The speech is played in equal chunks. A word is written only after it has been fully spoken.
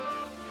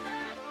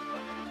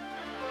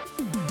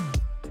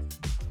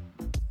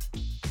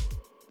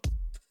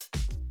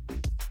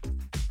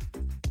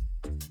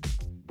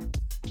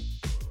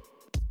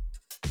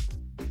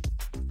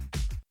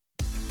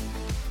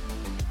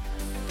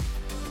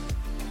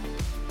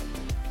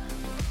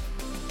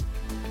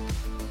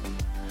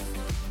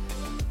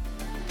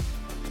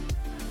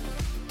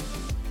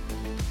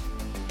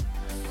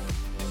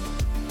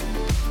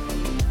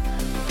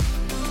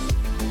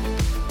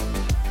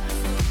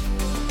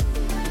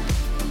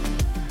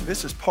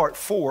This is part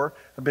 4.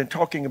 I've been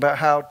talking about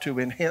how to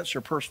enhance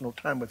your personal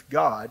time with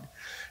God.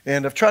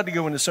 And I've tried to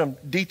go into some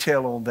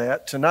detail on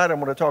that. Tonight I'm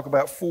going to talk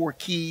about 4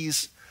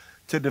 keys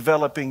to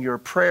developing your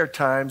prayer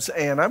times.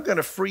 And I'm going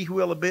to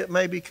freewheel a bit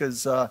maybe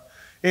because,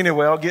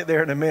 anyway, I'll get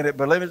there in a minute.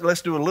 But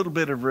let's do a little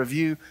bit of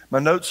review. My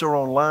notes are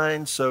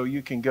online, so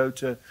you can go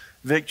to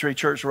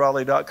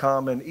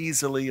victorychurchraleigh.com and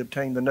easily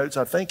obtain the notes.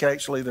 I think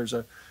actually there's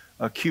a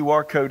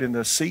QR code in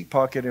the seat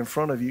pocket in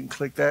front of you. You can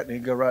click that and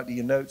it'll go right to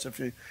your notes if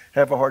you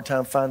have a hard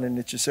time finding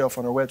it yourself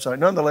on our website.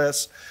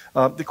 Nonetheless,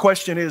 the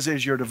question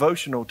is your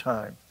devotional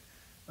time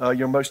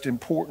your most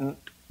important,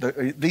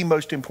 the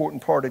most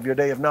important part of your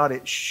day? If not,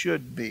 it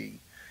should be.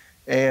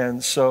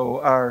 And so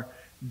our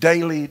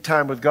daily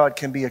time with God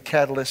can be a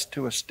catalyst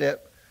to a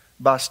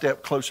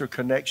step-by-step closer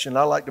connection.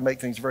 I like to make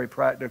things very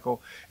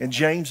practical. And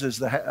James is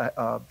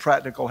the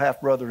practical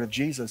half-brother of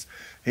Jesus.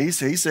 He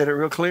said it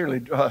real clearly,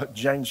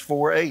 James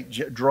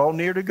 4:8, draw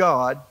near to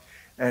God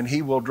and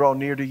he will draw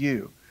near to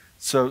you.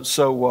 So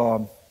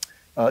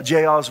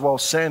J.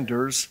 Oswald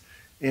Sanders,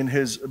 in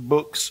his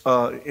book,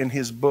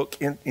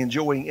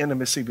 Enjoying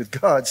Intimacy with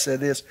God,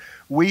 said this: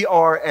 we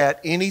are at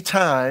any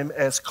time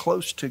as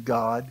close to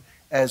God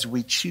as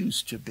we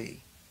choose to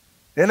be.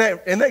 Isn't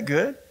that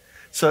good?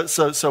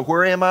 So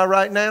where am I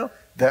right now?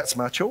 That's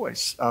my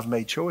choice. I've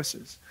made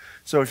choices.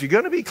 So if you're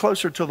going to be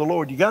closer to the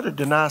Lord, you got to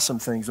deny some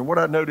things. And what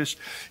I noticed,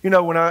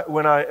 when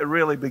I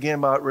really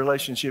began my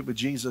relationship with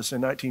Jesus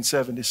in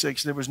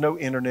 1976, there was no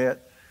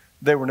internet,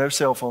 there were no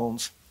cell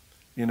phones.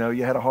 You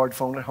had a hard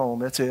phone at home.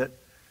 That's it.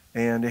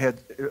 And it had.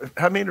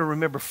 How many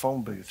remember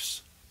phone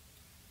booths?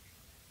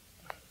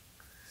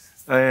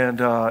 And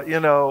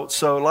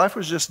so life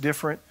was just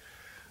different.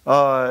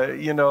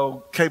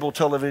 Cable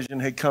television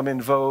had come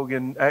in vogue,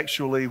 and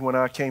actually when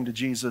I came to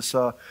Jesus,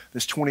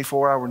 this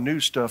 24-hour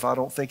news stuff, I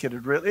don't think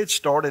it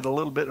started a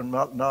little bit and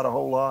not a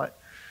whole lot.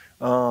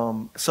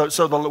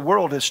 So the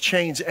world has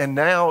changed, and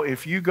now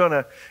if you're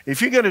gonna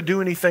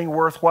do anything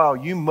worthwhile,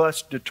 you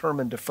must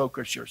determine to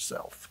focus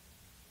yourself.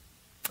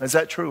 Is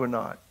that true or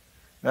not?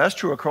 Now, that's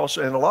true across,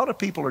 and a lot of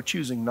people are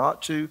choosing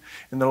not to,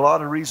 and there are a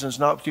lot of reasons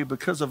not to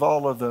because of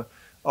all of the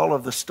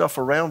stuff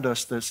around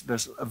us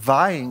that's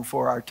vying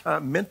for our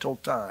time, mental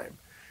time,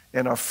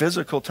 and our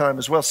physical time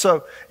as well.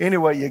 So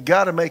anyway, you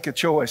got to make a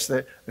choice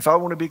that if I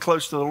want to be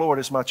close to the Lord,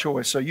 it's my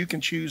choice. So you can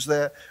choose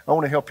that. I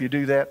want to help you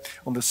do that.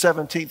 On the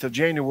 17th of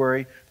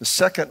January, the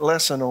second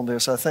lesson on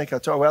this, that's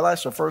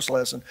the first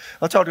lesson.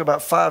 I talked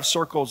about 5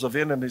 circles of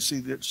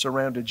intimacy that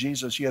surrounded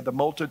Jesus. You had the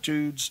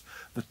multitudes,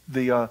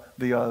 the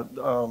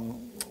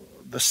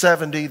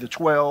 70, the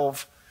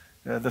 12,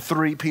 the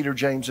 3, Peter,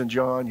 James, and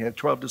John. You had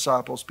 12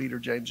 disciples, Peter,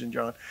 James, and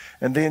John.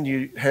 And then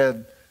you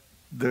had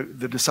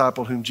the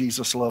disciple whom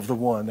Jesus loved, the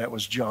one. That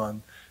was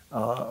John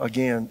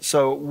again.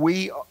 So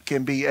we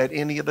can be at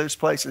any of those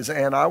places.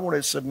 And I want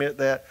to submit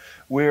that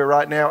we're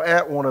right now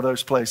at one of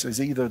those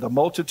places. Either the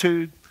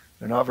multitude,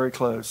 they're not very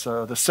close.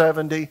 The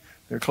 70,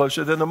 they're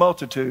closer than the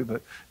multitude,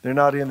 but they're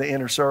not in the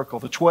inner circle.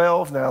 The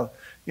 12, now,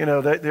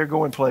 they're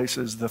going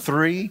places. The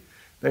 3,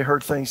 they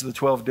heard things the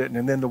 12 didn't.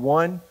 And then the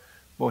 1,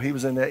 well, he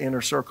was in that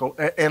inner circle.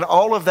 And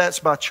all of that's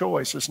by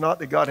choice. It's not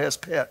that God has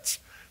pets.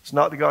 It's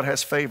not that God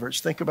has favorites.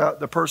 Think about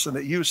the person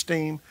that you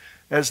esteem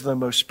as the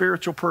most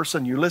spiritual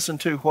person you listen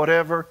to,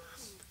 whatever.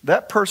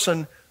 That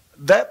person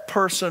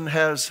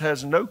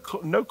has no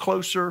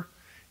closer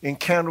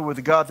encounter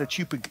with God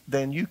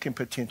than you can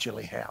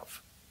potentially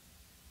have.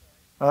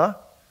 Huh?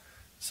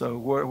 So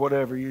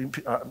whatever,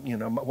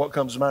 what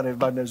comes to mind,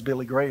 everybody knows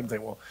Billy Graham. They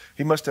think, well,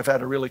 he must have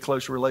had a really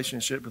close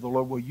relationship with the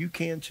Lord. Well, you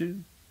can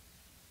too,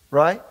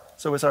 right?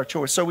 So it's our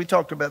choice. So we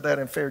talked about that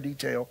in fair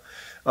detail.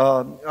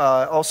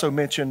 I also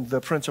mentioned the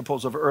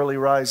principles of early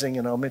rising,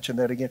 and I'll mention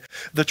that again.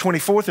 The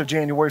 24th of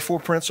January, 4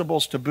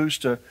 principles to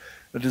boost a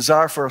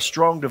desire for a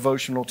strong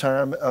devotional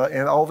time.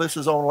 And all this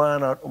is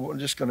online. I'm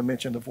just going to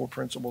mention the 4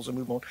 principles and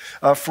move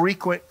on.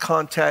 Frequent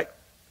contact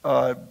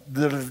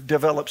that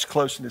develops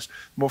closeness. The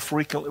more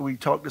frequently we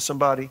talk to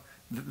somebody,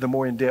 the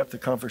more in-depth the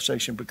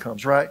conversation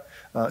becomes, right?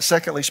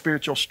 Secondly,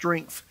 spiritual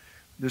strength.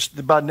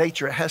 By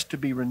nature, it has to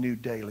be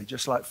renewed daily,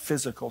 just like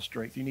physical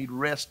strength. You need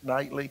rest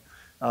nightly,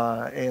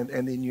 and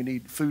then you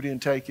need food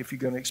intake. If you're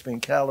going to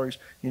expend calories,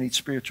 you need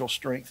spiritual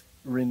strength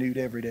renewed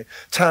every day.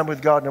 Time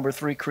with God, number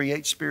 3,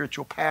 create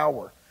spiritual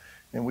power.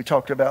 And we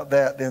talked about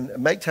that. Then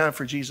make time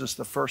for Jesus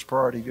the first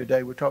priority of your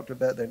day. We talked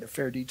about that in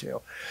fair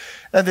detail.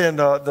 And then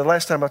the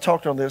last time I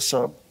talked on this,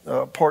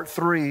 part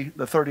 3,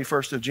 the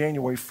 31st of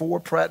January, 4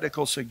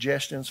 practical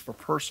suggestions for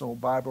personal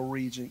Bible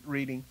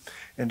reading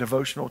and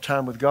devotional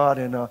time with God.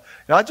 And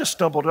I just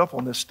stumbled up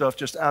on this stuff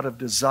just out of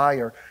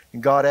desire.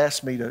 And God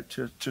asked me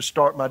to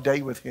start my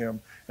day with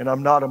Him. And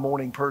I'm not a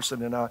morning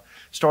person. And I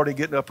started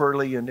getting up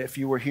early. And if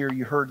you were here,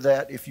 you heard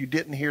that. If you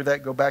didn't hear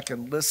that, go back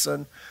and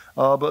listen.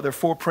 But there are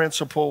 4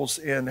 principles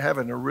in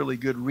having a really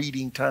good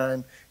reading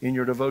time in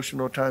your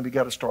devotional time. You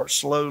got to start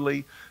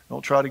slowly.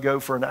 Don't try to go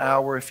for an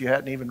hour if you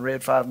hadn't even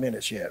read 5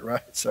 minutes yet,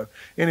 right? So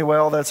anyway,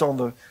 all that's on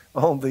the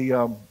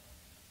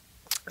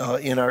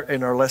in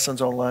our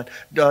lessons online.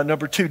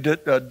 Number 2,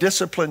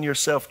 discipline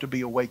yourself to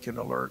be awake and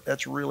alert.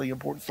 That's really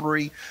important.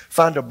 3,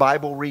 find a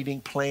Bible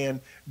reading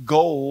plan.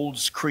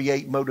 Goals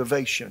create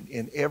motivation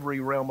in every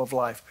realm of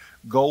life.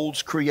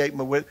 Goals create,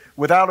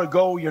 without a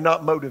goal, you're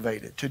not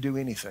motivated to do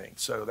anything.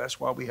 So that's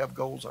why we have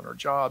goals on our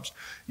jobs.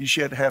 You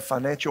should have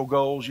financial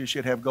goals. You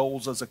should have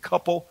goals as a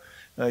couple.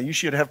 You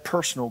should have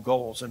personal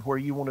goals and where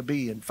you want to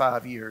be in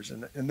 5 years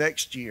and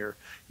next year,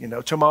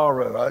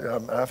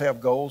 tomorrow. I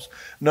have goals.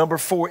 Number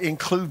 4,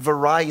 include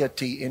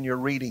variety in your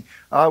reading.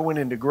 I went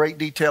into great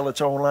detail. It's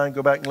online.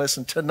 Go back and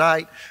listen.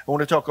 Tonight, I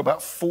want to talk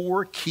about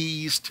 4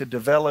 keys to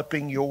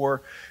developing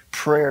your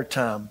prayer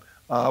time.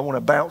 I want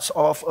to bounce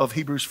off of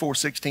Hebrews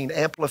 4:16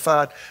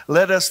 Amplified.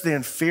 Let us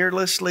then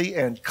fearlessly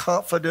and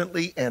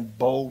confidently and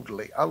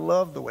boldly. I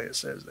love the way it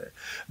says that.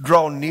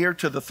 Draw near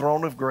to the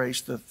throne of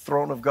grace, the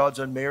throne of God's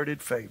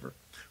unmerited favor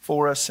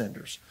for us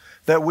sinners,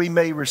 that we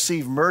may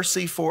receive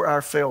mercy for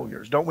our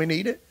failures. Don't we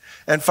need it?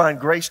 And find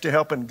grace to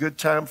help in good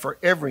time for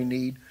every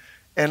need.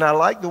 And I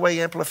like the way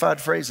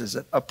Amplified phrases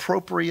it.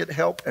 Appropriate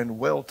help and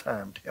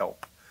well-timed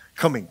help,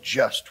 coming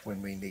just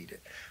when we need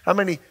it. How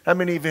many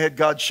of you had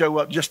God show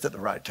up just at the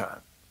right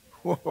time?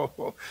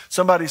 Whoa.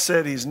 Somebody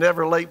said he's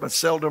never late but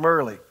seldom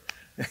early.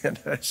 And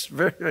that's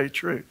very, very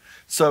true.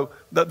 So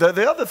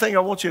the other thing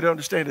I want you to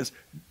understand is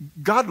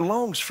God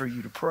longs for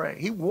you to pray.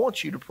 He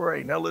wants you to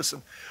pray. Now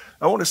listen,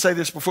 I want to say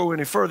this before we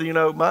go any further.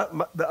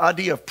 The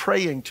idea of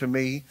praying to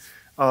me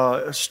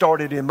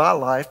started in my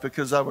life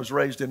because I was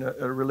raised in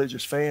a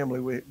religious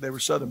family. They were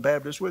Southern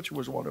Baptists, which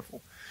was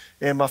wonderful.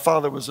 And my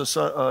father was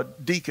a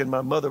deacon.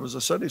 My mother was a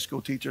Sunday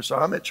school teacher. So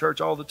I'm at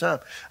church all the time.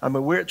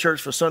 We're at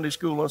church for Sunday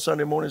school on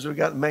Sunday mornings. We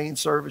got main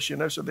service,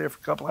 so there for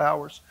a couple of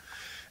hours.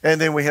 And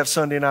then we have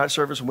Sunday night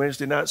service,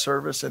 Wednesday night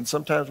service. And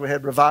sometimes we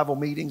had revival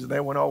meetings and they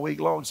went all week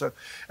long. So,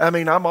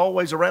 I'm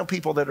always around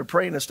people that are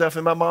praying and stuff.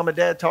 And my mom and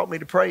dad taught me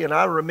to pray. And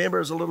I remember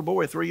as a little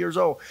boy, 3 years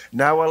old,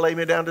 now I lay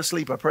me down to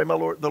sleep. I pray the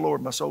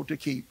Lord, my soul to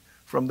keep,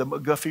 from the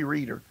McGuffey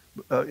Reader.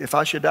 If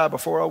I should die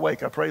before I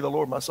wake, I pray the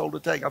Lord my soul to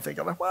take. I think,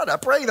 why'd I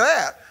pray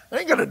that? I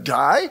ain't going to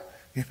die.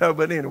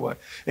 But anyway.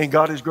 And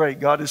God is great.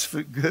 God is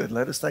good.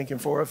 Let us thank him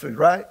for our food,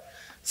 right?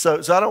 So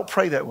I don't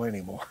pray that way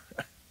anymore.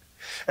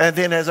 And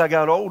then as I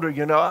got older,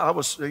 I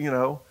was,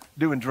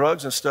 doing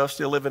drugs and stuff,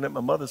 still living at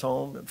my mother's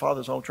home and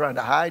father's home, trying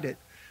to hide it.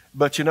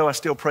 But, I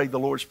still prayed the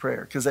Lord's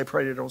Prayer because they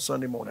prayed it on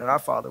Sunday morning. Our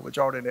Father, which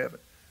art in heaven.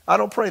 I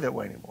don't pray that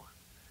way anymore.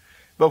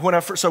 But when I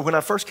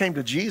first came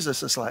to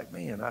Jesus, it's like,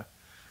 man,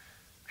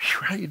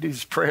 how do you do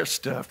this prayer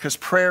stuff? Because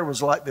prayer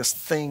was like this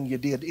thing you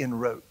did en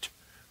route.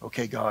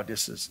 Okay, God,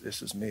 this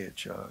is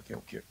Mitch. And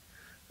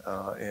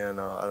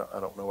I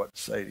don't know what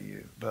to say to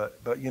you. But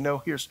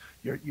here's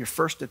your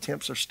first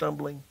attempts are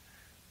stumbling.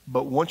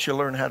 But once you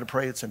learn how to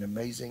pray, it's an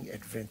amazing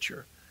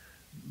adventure.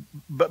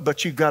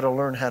 But you've got to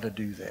learn how to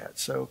do that.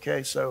 So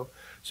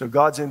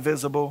God's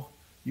invisible.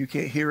 You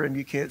can't hear him.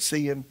 You can't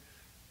see him.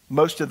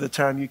 Most of the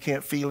time you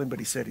can't feel him, but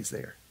he said he's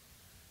there.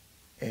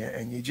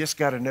 And you just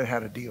got to know how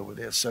to deal with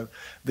this. So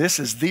this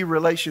is the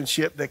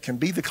relationship that can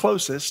be the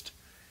closest,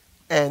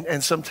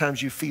 and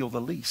sometimes you feel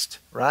the least,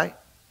 right?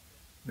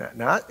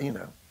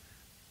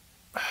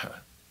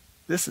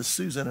 This is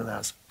Susan and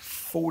I's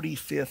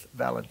 45th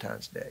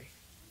Valentine's Day.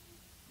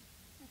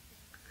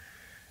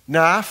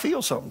 Now, I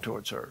feel something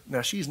towards her.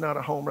 Now, she's not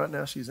at home right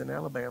now. She's in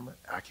Alabama.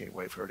 I can't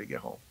wait for her to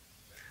get home.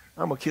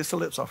 I'm going to kiss the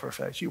lips off her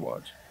face. You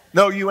watch.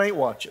 No, you ain't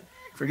watching.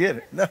 Forget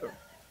it. No.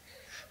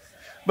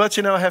 But,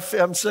 I have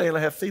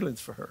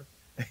feelings for her.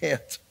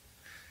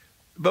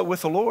 But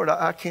with the Lord,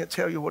 I can't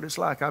tell you what it's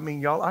like.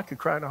 Y'all, I could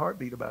cry in a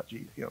heartbeat about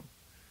him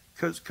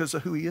because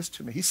of who he is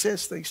to me. He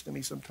says things to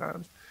me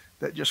sometimes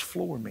that just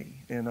floor me.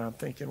 And I'm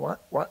thinking,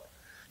 what?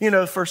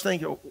 The first thing,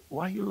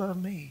 why you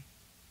love me?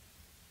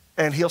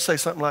 And he'll say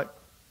something like,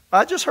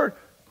 I just heard,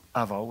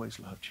 I've always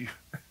loved you.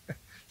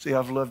 See,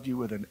 I've loved you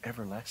with an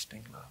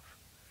everlasting love.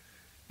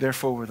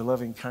 Therefore, with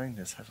loving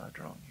kindness have I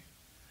drawn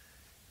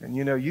you. And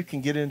you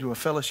can get into a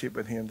fellowship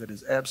with him that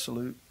is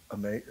absolutely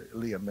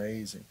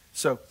amazing.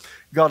 So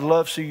God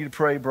loves for you to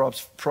pray.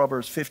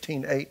 Proverbs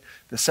 15:8,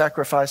 the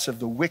sacrifice of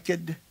the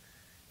wicked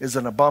is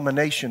an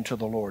abomination to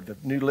the Lord. The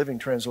New Living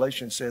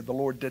Translation said the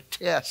Lord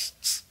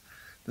detests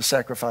the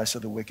sacrifice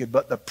of the wicked,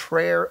 but the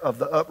prayer of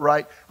the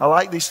upright, I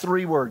like these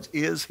 3 words,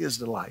 is his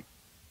delight.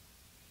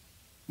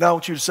 Now I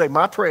want you to say,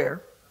 my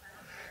prayer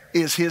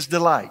is his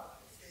delight.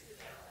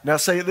 Now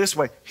say it this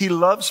way, he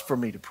loves for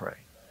me to pray.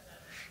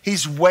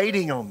 He's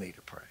waiting on me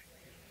to pray.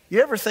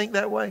 You ever think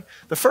that way?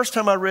 The first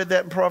time I read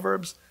that in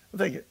Proverbs, I'm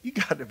thinking, you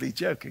got to be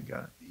joking,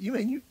 God. You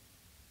mean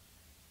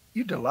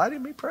you delight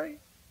in me praying?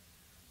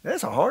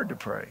 That's hard to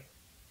pray.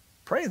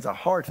 Praying's a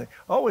hard thing.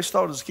 I always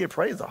thought as a kid,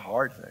 praying's a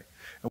hard thing.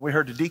 And we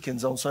heard the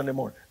deacons on Sunday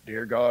morning,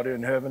 dear God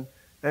in heaven.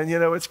 And,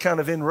 it's kind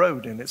of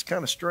inroad and it's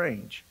kind of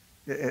strange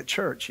at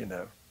church,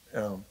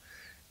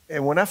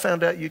 And when I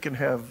found out you can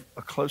have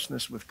a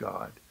closeness with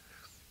God,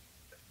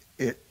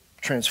 it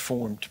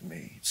transformed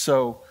me.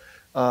 So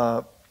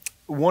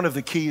one of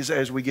the keys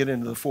as we get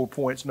into the 4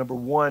 points, number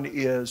 1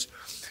 is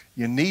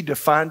you need to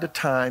find a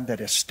time that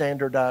is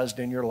standardized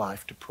in your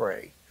life to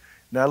pray.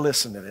 Now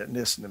listen to that.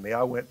 Listen to me.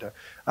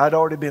 I'd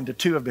already been to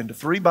two. I've been to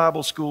 3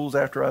 Bible schools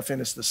after I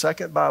finished the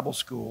second Bible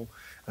school.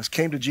 I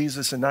came to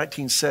Jesus in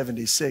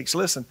 1976.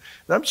 Listen,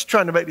 I'm just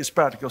trying to make this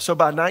practical. So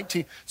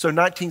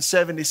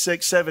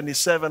 1976,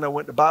 77, I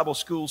went to Bible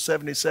school,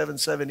 77,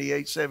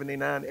 78,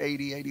 79,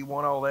 80,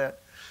 81, all that.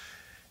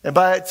 And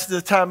by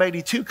the time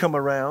 82 come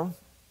around,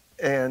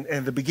 and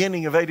the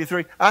beginning of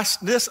 83, I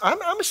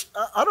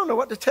don't know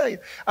what to tell you.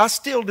 I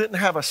still didn't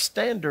have a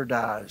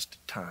standardized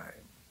time.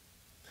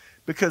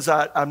 Because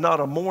I'm not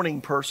a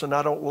morning person.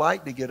 I don't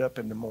like to get up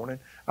in the morning.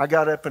 I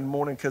got up in the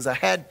morning because I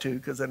had to,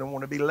 because I didn't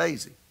want to be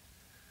lazy.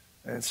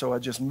 And so I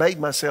just made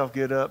myself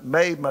get up,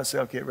 made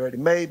myself get ready,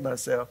 made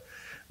myself.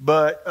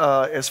 But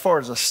as far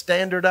as a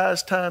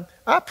standardized time,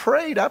 I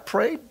prayed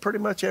pretty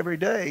much every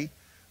day,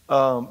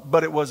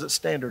 but it wasn't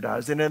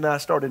standardized. And then I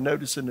started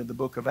noticing in the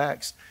book of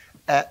Acts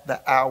at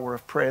the hour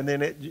of prayer. And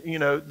then,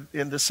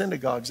 in the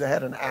synagogues, they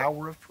had an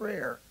hour of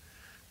prayer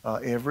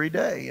every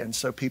day. And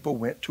so people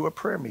went to a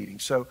prayer meeting.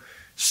 So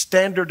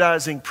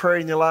standardizing prayer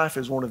in your life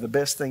is one of the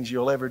best things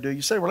you'll ever do.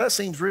 You say, well, that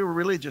seems real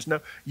religious. No,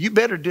 you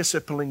better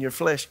discipline your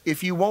flesh.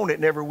 If you won't, it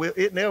never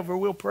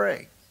will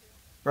pray,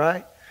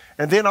 right?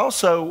 And then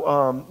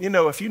also,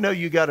 if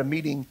you got a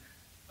meeting,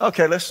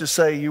 okay, let's just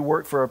say you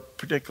work for a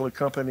particular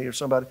company or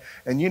somebody,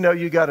 and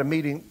you got a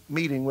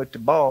meeting with the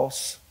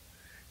boss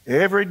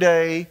every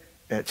day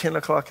at 10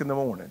 o'clock in the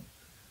morning.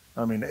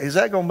 I mean, is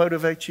that going to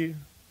motivate you?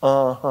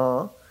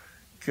 Uh-huh.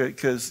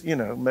 Because,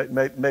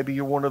 maybe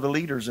you're one of the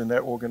leaders in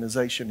that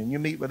organization and you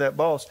meet with that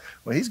boss.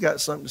 Well, he's got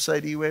something to say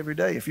to you every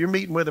day. If you're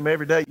meeting with him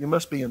every day, you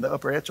must be in the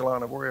upper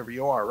echelon of wherever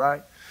you are,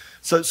 right?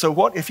 So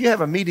what if you have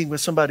a meeting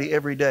with somebody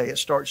every day, it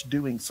starts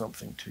doing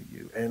something to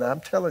you. And I'm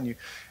telling you,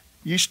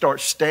 you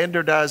start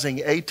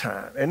standardizing a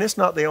time. And it's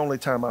not the only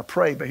time I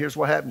pray, but here's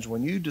what happens.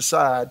 When you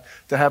decide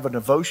to have a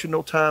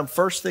devotional time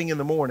first thing in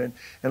the morning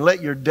and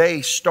let your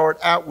day start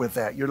out with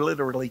that, you're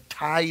literally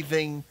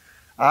tithing.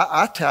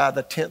 I tithe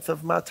 1/10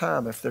 of my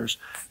time. If there's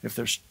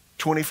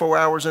 24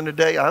 hours in a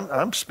day,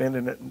 I'm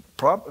spending it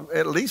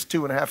at least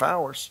 2.5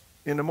 hours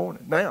in the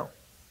morning. Now,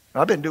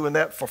 I've been doing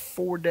that for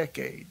 4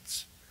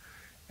 decades.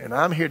 And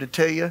I'm here to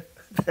tell you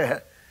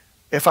that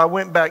if I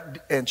went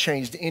back and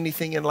changed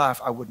anything in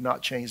life, I would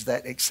not change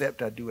that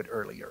except I'd do it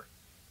earlier.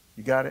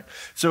 You got it?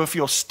 So if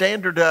you'll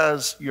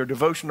standardize your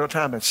devotional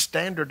time and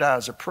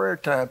standardize a prayer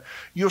time,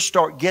 you'll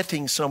start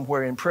getting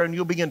somewhere in prayer and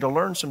you'll begin to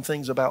learn some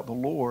things about the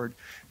Lord.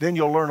 Then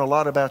you'll learn a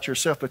lot about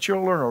yourself, but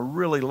you'll learn a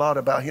really lot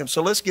about Him.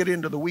 So let's get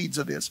into the weeds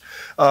of this.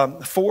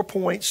 4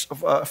 points,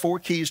 4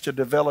 keys to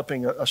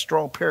developing a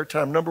strong prayer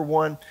time. Number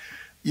 1,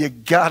 you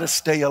got to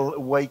stay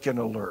awake and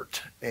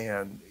alert.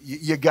 And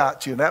you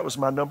got to. And that was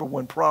my number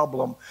 1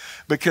 problem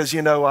because,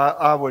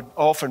 I would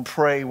often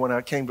pray when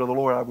I came to the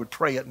Lord. I would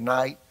pray at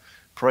night.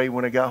 Pray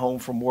when I got home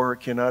from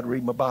work, I'd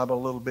read my Bible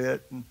a little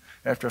bit, and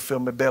after I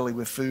filled my belly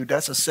with food,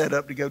 that's a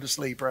setup to go to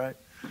sleep, right?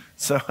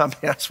 So,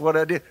 that's what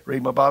I did.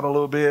 Read my Bible a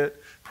little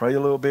bit, pray a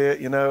little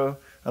bit, I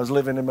was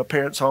living in my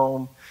parents'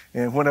 home,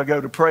 and when I go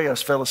to pray, I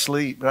fell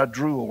asleep, and I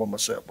drool on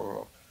myself.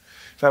 In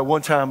fact,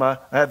 one time I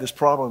had this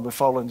problem with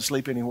falling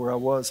asleep anywhere I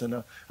was,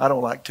 and I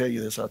don't like to tell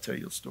you this. I'll tell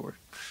you a story,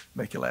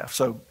 make you laugh.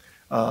 So,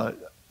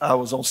 I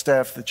was on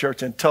staff at the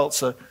church in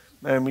Tulsa,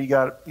 and you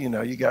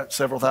got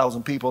several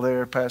thousand people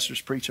there, pastors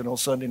preaching on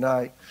Sunday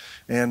night.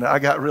 And I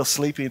got real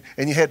sleepy.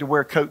 And you had to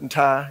wear a coat and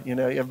tie.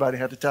 Everybody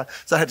had to tie.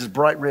 So I had this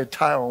bright red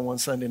tie on one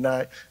Sunday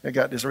night. I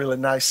got this really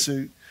nice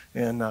suit.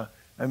 And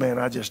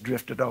I just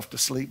drifted off to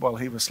sleep while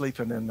he was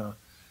sleeping. And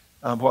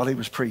while he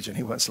was preaching,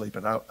 he wasn't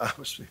sleeping. I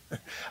was sleeping.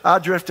 I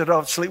drifted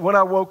off to sleep. When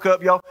I woke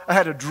up, y'all, I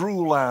had a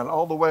drool line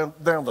all the way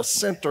down the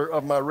center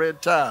of my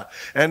red tie.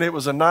 And it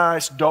was a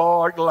nice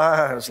dark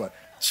line. It was like,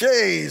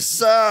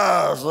 Jesus.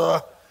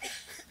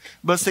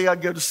 But see,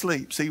 I'd go to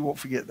sleep. See, you won't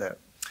forget that.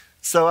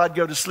 So I'd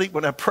go to sleep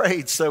when I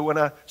prayed. So when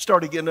I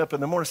started getting up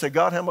in the morning, I said,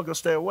 God, how am I going to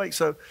stay awake?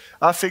 So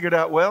I figured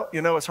out,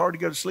 it's hard to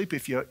go to sleep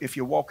if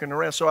you're walking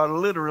around. So I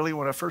literally,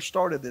 when I first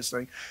started this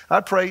thing,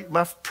 I'd pray.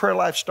 My prayer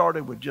life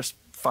started with just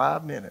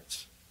 5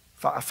 minutes.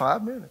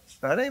 5 minutes.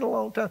 That ain't a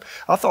long time.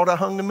 I thought I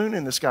hung the moon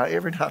in the sky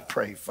every night.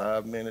 Pray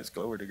 5 minutes.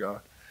 Glory to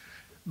God.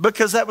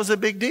 Because that was a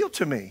big deal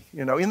to me,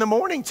 in the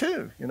morning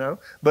too,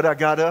 But I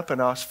got up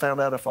and I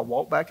found out if I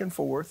walked back and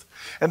forth.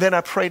 And then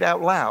I prayed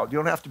out loud. You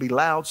don't have to be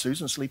loud.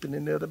 Susan's sleeping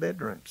in the other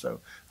bedroom.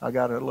 So I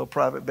got a little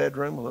private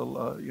bedroom, a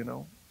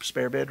little,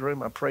 spare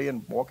bedroom. I'm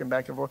praying, walking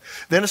back and forth.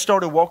 Then I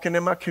started walking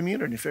in my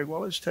community. I figured,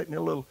 well, let's give me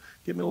a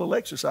little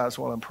exercise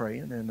while I'm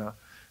praying. And,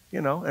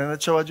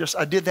 and so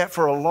I did that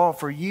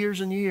for years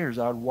and years.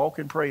 I'd walk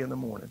and pray in the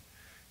morning.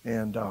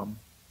 And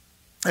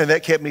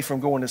that kept me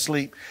from going to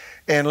sleep.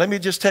 And let me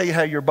just tell you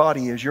how your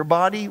body is. Your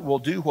body will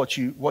do what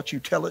you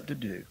tell it to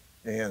do.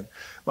 And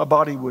my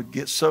body would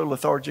get so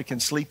lethargic and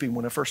sleepy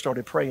when I first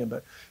started praying.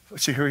 But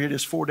see, here it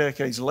is 4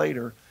 decades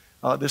later.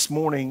 This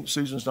morning,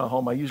 Susan's not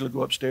home. I usually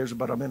go upstairs,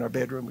 but I'm in our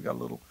bedroom. We got a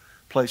little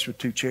place with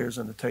 2 chairs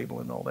and a table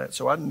and all that.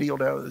 So I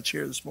kneeled out of the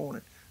chair this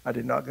morning. I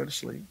did not go to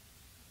sleep.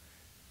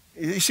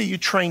 You see, you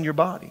train your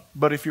body.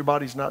 But if your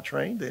body's not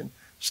trained, then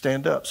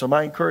stand up. So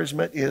my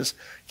encouragement is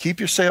keep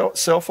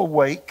yourself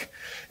awake.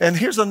 And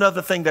here's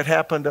another thing that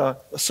happened.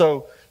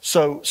 So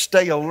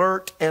stay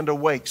alert and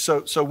awake.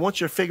 So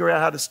once you figure out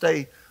how to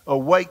stay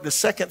awake, the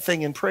second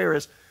thing in prayer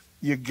is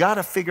you got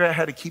to figure out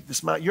how to keep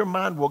this mind. Your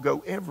mind will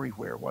go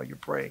everywhere while you're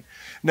praying.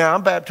 Now,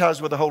 I'm baptized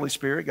with the Holy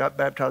Spirit. Got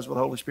baptized with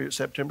the Holy Spirit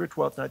September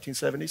 12th,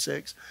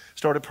 1976.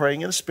 Started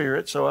praying in the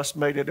Spirit, so I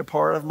made it a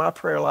part of my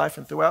prayer life.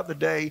 And throughout the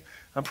day,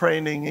 I'm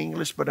praying in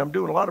English, but I'm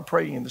doing a lot of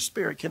praying in the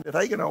Spirit. Kenneth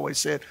Hagin always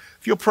said,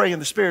 if you'll pray in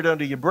the Spirit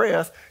under your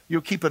breath,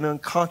 you'll keep an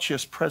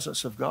unconscious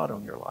presence of God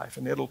on your life.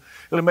 And it'll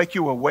make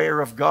you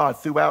aware of God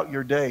throughout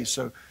your day.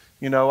 So,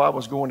 I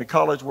was going to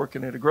college,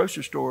 working at a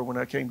grocery store when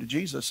I came to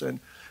Jesus, and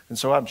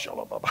so I'm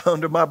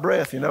under my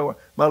breath,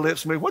 my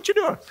lips move. What you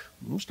doing?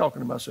 I'm just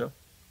talking to myself.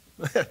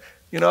 I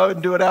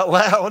didn't do it out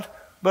loud,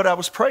 but I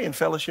was praying,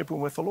 fellowshipping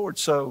with the Lord.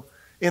 So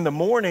in the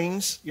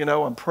mornings,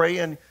 I'm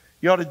praying.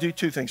 You ought to do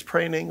two things: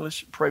 pray in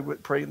English,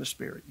 pray in the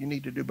Spirit. You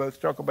need to do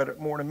both. Talk about it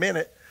more in a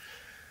minute.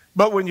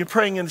 But when you're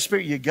praying in the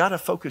Spirit, you got to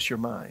focus your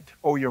mind,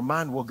 or your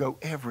mind will go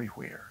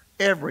everywhere.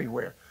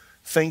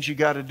 Things you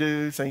got to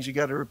do, things you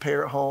got to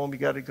repair at home. You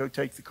got to go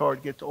take the car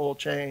to get the oil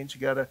change. You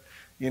got to,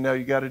 you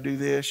got to do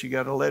this. You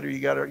got a letter. You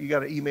got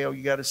to email.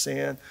 You got to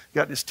send. You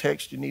got this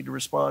text you need to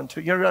respond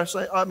to. You know what I'm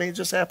saying? I mean, it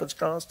just happens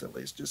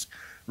constantly. It's just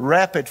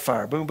rapid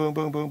fire. Boom, boom,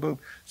 boom, boom, boom.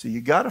 So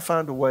you got to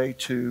find a way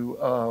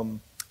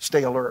to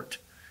stay alert.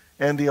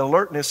 And the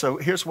alertness, so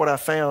here's what I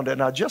found, and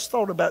I just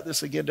thought about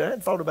this again. I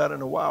hadn't thought about it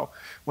in a while.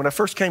 When I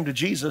first came to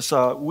Jesus,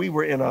 we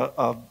were in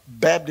a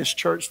Baptist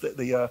church that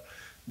the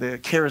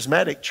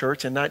Charismatic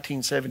Church in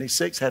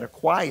 1976 had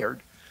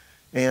acquired.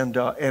 And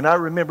I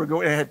remember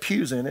going, it had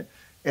pews in it.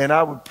 And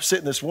I would sit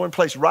in this one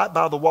place right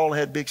by the wall and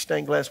had a big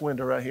stained glass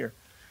window right here.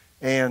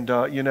 And,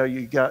 you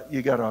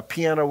got a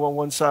piano on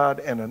one side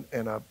and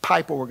a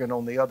pipe organ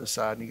on the other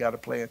side. And you got to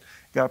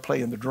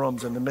play in the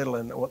drums in the middle.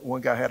 And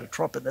one guy had a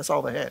trumpet. That's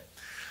all they had.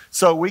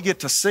 So we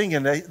get to sing,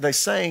 and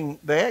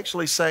they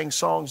actually sang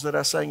songs that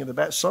I sang in the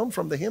back. Some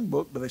from the hymn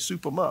book, but they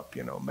soup them up,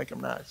 make them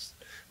nice.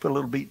 Put a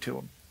little beat to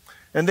them.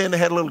 And then they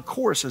had little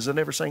choruses. I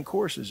never sang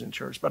choruses in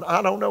church, but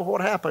I don't know what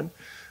happened.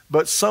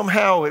 But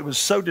somehow it was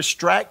so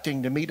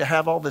distracting to me to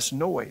have all this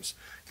noise.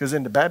 Because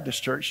in the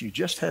Baptist church, you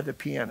just had the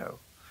piano,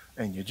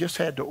 and you just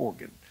had the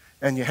organ,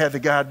 and you had the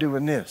guy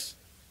doing this.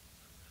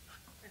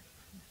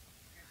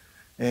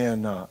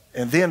 And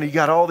then you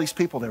got all these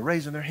people, they're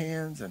raising their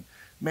hands, and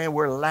man,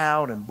 we're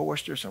loud and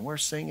boisterous, and we're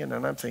singing.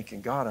 And I'm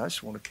thinking, God, I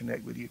just want to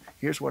connect with you.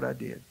 Here's what I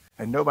did.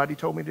 And nobody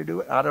told me to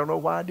do it. I don't know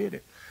why I did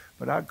it.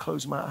 But I'd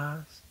close my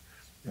eyes.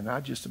 And I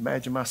just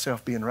imagine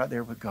myself being right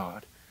there with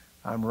God.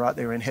 I'm right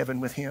there in heaven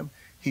with him.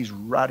 He's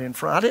right in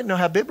front. I didn't know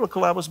how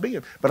biblical I was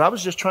being, but I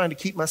was just trying to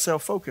keep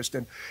myself focused.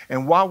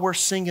 And while we're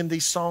singing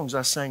these songs,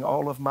 I sang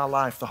all of my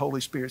life. The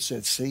Holy Spirit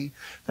said, see,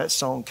 that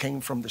song came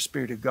from the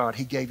Spirit of God.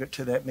 He gave it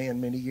to that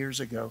man many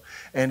years ago,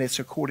 and it's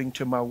according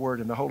to my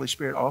word. And the Holy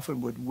Spirit often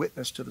would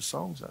witness to the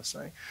songs I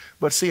sang.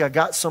 But see, I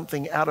got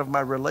something out of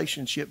my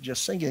relationship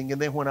just singing.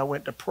 And then when I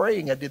went to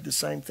praying, I did the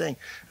same thing.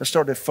 I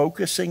started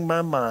focusing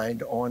my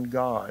mind on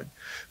God.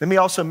 Let me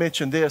also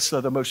mention this.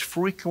 The most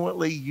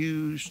frequently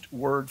used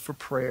word for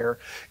prayer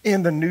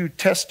in the New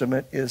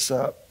Testament is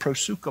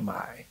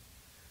proseuchomai.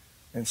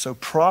 And so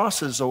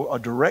pros is a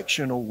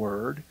directional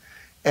word,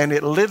 and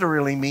it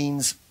literally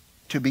means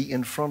to be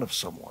in front of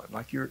someone,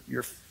 like you're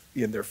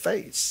in their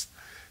face.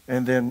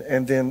 And then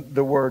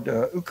the word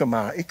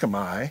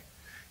ikomai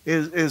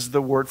is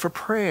the word for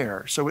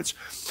prayer. So it's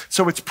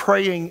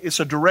praying.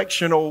 It's a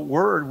directional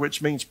word,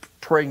 which means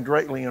praying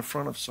directly in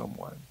front of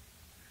someone.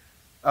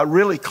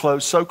 Really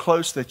close, so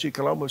close that you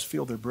can almost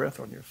feel their breath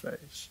on your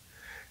face.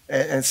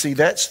 And see,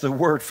 that's the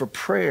word for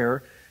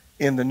prayer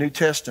in the New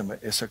Testament.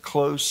 It's a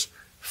close,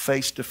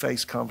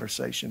 face-to-face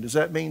conversation. Does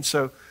that make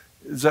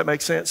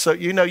sense? So,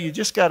 you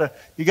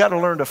gotta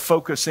learn to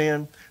focus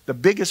in. The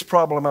biggest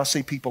problem I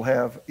see people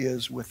have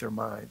is with their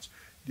minds.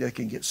 They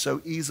can get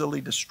so easily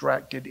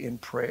distracted in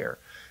prayer.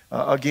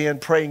 Again,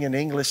 praying in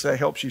English, that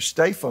helps you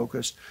stay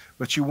focused,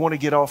 but you want to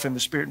get off in the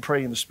Spirit and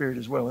pray in the Spirit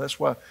as well. And that's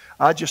why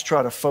I just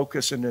try to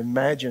focus and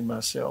imagine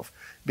myself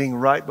being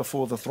right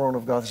before the throne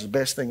of God. This is the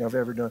best thing I've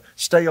ever done.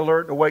 Stay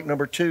alert and awake.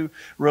 Number 2,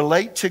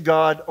 relate to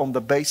God on the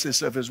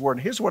basis of his word.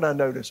 And here's what I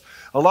notice.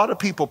 A lot of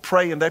people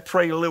pray, and they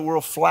pray little real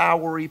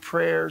flowery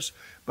prayers,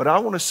 but I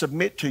want to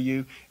submit to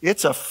you,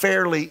 it's a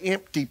fairly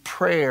empty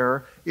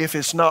prayer if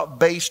it's not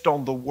based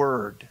on the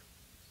word.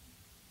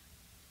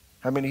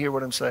 How many hear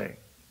what I'm saying?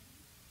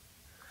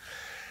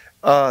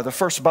 The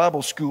first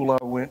Bible school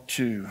I went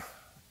to,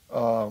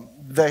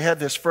 they had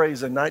this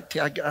phrase I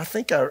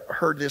think I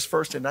heard this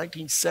first in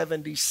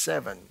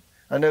 1977.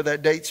 I know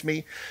that dates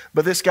me,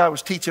 but this guy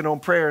was teaching on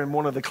prayer in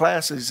one of the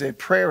classes. He said,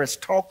 prayer is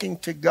talking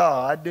to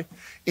God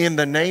in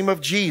the name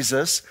of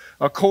Jesus,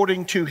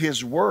 according to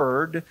his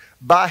word,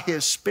 by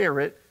his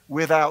Spirit,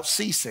 without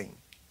ceasing.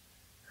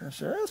 I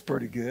said, that's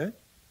pretty good.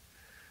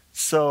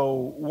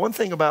 So one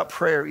thing about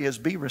prayer is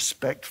be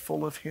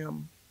respectful of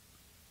him.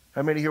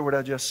 How many hear what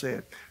I just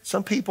said?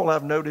 Some people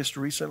I've noticed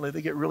recently,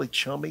 they get really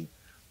chummy.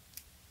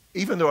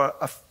 Even though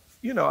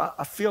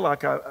I feel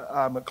like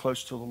I'm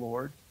close to the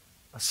Lord.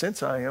 I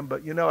sense I am,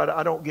 but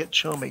I don't get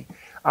chummy.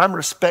 I'm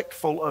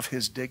respectful of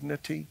his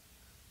dignity,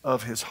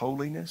 of his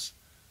holiness,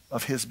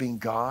 of his being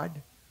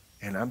God,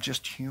 and I'm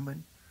just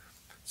human.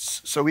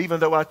 So even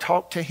though I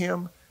talk to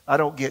him, I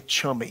don't get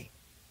chummy.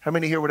 How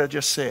many hear what I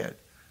just said?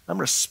 I'm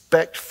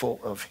respectful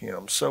of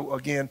him. So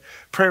again,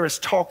 prayer is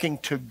talking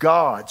to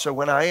God. So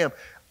when I am,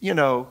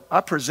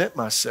 I present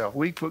myself.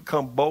 We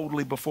come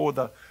boldly before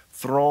the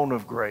throne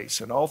of grace.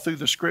 And all through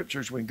the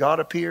scriptures, when God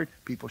appeared,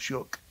 people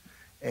shook.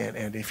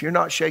 And if you're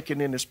not shaken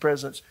in his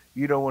presence,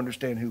 you don't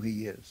understand who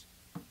he is.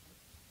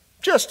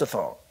 Just a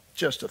thought.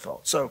 Just a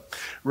thought. So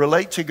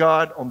relate to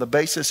God on the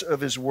basis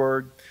of his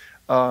word.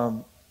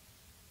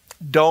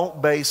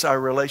 Don't base our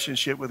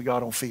relationship with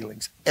God on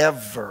feelings.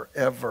 Ever,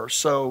 ever.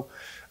 So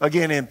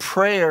again, in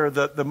prayer,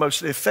 the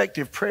most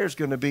effective prayer is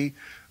going to be,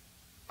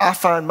 I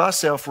find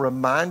myself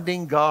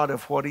reminding God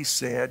of what he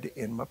said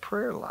in my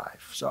prayer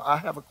life. So I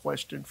have a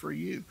question for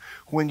you.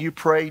 When you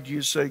pray, do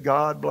you say,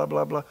 God, blah,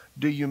 blah, blah?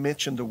 Do you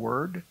mention the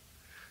word?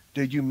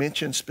 Did you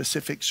mention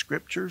specific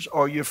scriptures?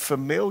 Are you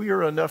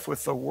familiar enough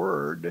with the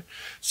word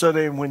so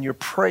that when you're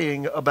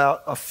praying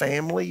about a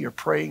family, you're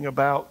praying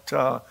about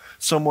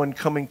someone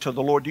coming to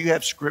the Lord, do you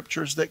have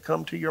scriptures that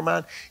come to your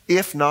mind?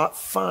 If not,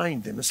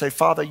 find them and say,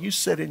 Father, you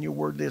said in your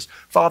word this.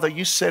 Father,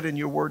 you said in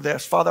your word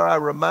this. Father, I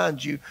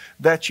remind you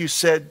that you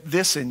said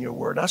this in your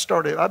word.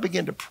 I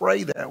began to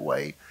pray that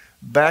way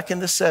back in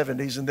the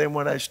 70s. And then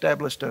when I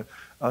established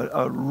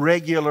a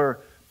regular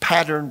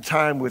pattern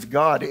time with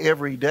God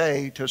every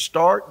day to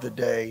start the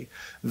day,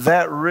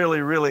 that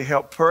really, really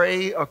helped.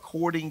 Pray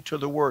according to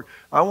the word.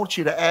 I want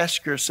you to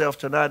ask yourself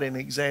tonight and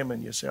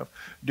examine yourself.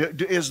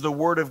 Is the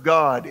word of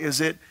God, is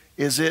it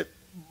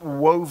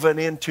woven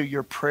into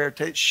your prayer?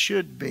 It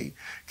should be.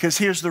 Because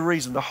here's the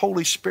reason. The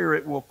Holy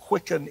Spirit will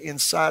quicken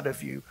inside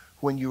of you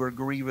when you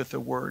agree with the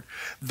word.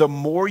 The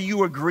more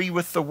you agree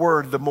with the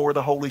word, the more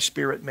the Holy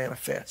Spirit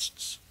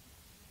manifests.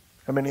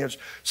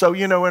 So,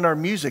 in our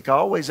music, I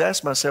always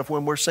ask myself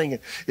when we're singing,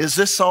 is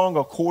this song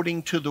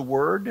according to the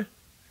word?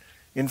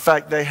 In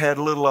fact, they had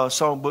little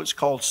songbooks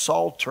called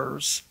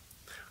Psalters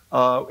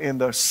in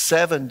the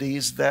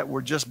 70s that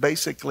were just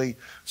basically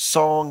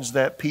songs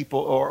that people,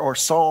 or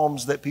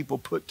psalms that people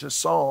put to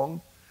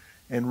song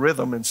and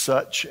rhythm and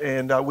such.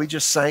 And we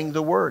just sang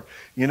the word.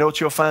 You know what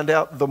you'll find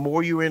out? The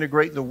more you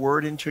integrate the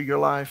word into your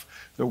life,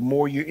 the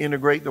more you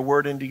integrate the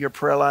word into your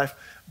prayer life,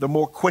 the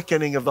more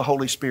quickening of the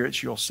Holy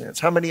Spirit you'll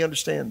sense. How many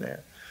understand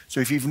that? So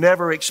if you've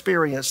never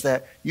experienced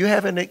that, you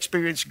haven't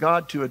experienced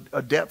God to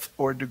a depth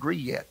or a degree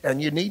yet,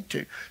 and you need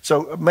to.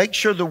 So make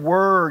sure the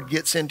word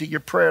gets into your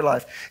prayer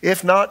life.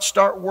 If not,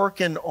 start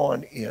working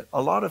on it.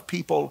 A lot of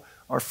people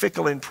are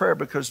fickle in prayer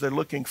because they're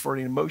looking for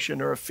an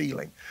emotion or a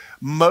feeling.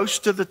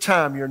 Most of the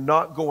time, you're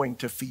not going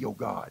to feel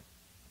God.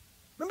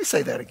 Let me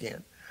say that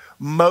again.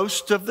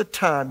 Most of the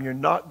time, you're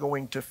not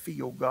going to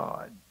feel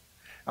God.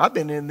 I've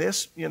been in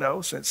this,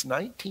 since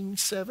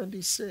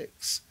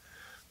 1976.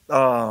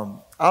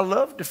 I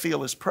love to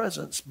feel his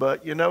presence,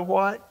 but you know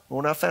what?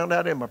 When I found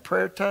out in my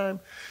prayer time,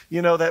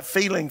 that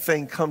feeling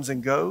thing comes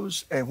and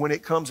goes, and when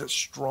it comes, it's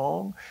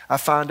strong. I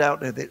find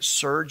out that it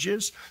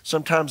surges.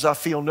 Sometimes I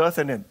feel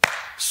nothing, and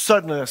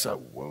suddenly I say,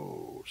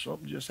 whoa,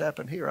 something just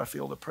happened here. I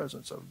feel the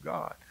presence of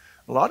God.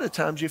 A lot of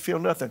times you feel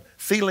nothing.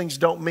 Feelings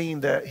don't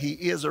mean that he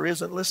is or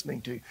isn't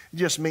listening to you. It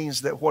just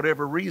means that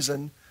whatever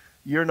reason,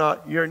 you're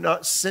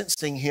not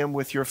sensing him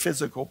with your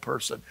physical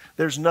person.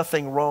 There's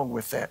nothing wrong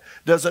with that.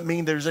 Doesn't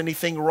mean there's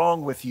anything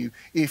wrong with you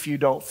if you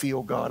don't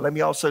feel God. Let me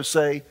also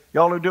say,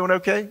 y'all are doing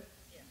okay?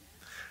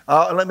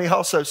 Let me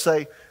also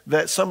say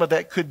that some of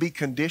that could be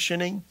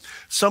conditioning.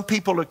 Some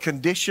people are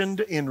conditioned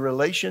in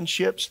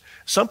relationships.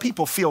 Some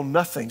people feel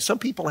nothing. Some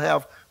people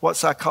have what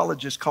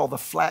psychologists call the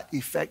flat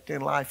effect in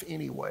life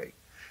anyway.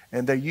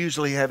 And they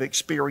usually have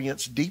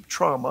experienced deep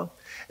trauma.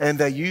 And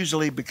they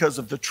usually, because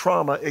of the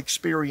trauma,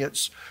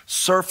 experience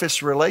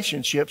surface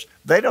relationships.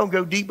 They don't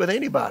go deep with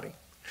anybody.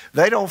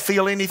 They don't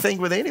feel anything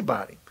with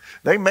anybody.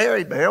 They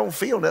married, but they don't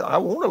feel that. I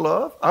want to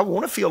love. I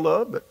want to feel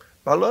love, but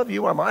I love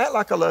you. I'm going to act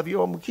like I love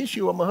you. I'm going to kiss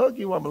you. I'm going to hug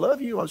you. I'm going to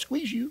love you. I'll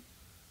squeeze you.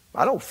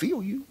 I don't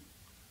feel you.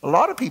 A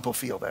lot of people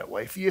feel that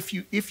way.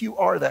 If you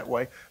are that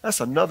way, that's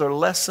another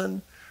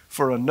lesson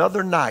for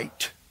another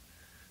night.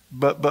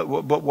 But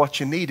what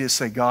you need is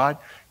say, God,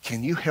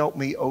 can you help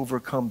me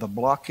overcome the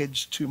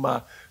blockage to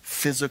my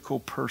physical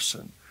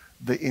person,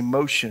 the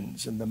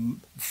emotions and the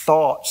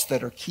thoughts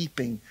that are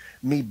keeping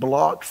me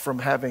blocked from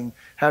having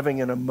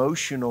an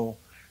emotional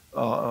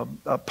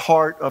a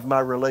part of my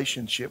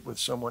relationship with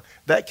someone?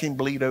 That can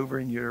bleed over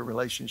in your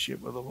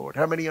relationship with the Lord.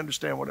 How many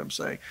understand what I'm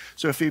saying?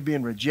 So if you've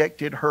been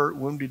rejected, hurt,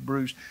 wounded,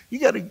 bruised, you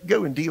got to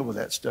go and deal with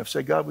that stuff.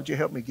 Say, God, would you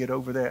help me get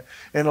over that?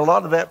 And a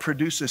lot of that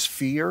produces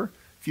fear.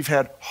 If you've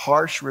had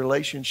harsh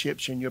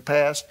relationships in your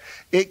past,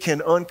 it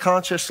can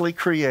unconsciously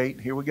create,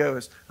 here we go,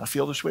 I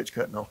feel the switch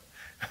cutting on.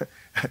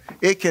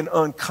 It can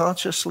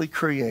unconsciously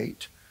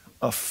create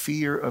a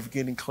fear of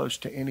getting close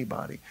to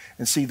anybody.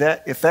 And see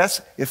that if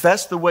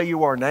that's the way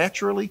you are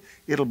naturally,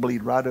 it'll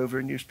bleed right over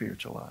in your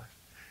spiritual life.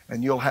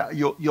 And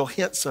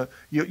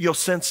you'll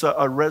sense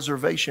a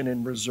reservation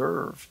and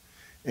reserve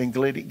in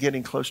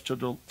getting close to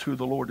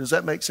the Lord. Does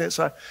that make sense?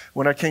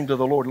 When I came to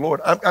the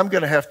Lord, I'm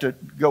going to have to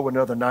go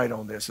another night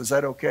on this. Is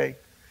that okay?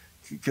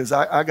 Because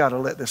I got to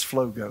let this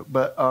flow go.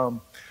 But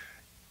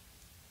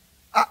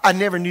I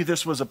never knew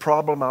this was a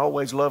problem. I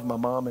always loved my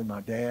mom and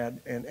my dad.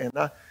 And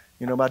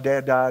my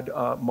dad died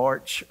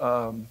March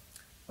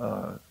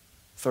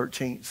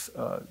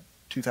 13th,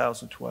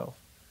 2012.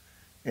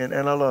 And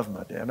I love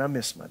my dad. And I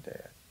miss my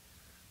dad.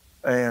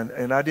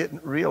 And I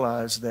didn't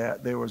realize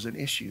that there was an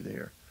issue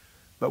there.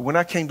 But when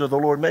I came to the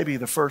Lord, maybe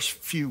the first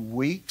few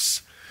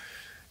weeks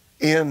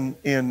in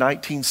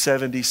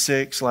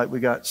 1976, like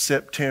we got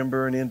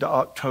September and into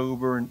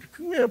October, and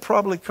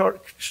probably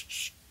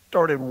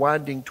started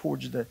winding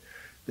towards the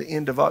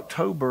end of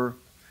October,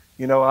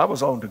 I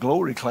was on the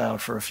glory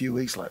cloud for a few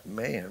weeks, like,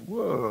 man,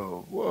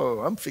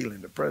 whoa, I'm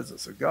feeling the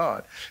presence of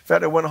God. In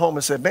fact, I went home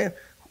and said, man,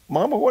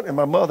 Mama, what? And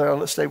my mother,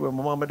 I stayed with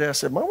my mom and dad, I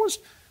said, Mom,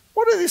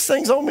 what are these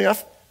things on me?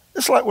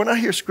 It's like when I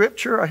hear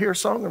scripture, I hear a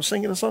song, I'm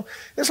singing a song,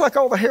 it's like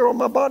all the hair on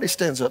my body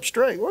stands up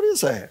straight. What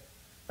is that?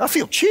 I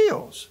feel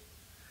chills.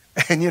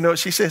 And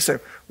she says,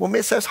 well,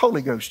 Miss, that's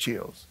Holy Ghost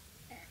chills.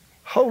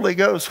 Holy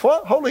Ghost,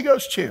 what? Holy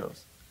Ghost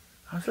chills.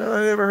 I said,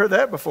 I never heard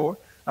that before.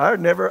 I've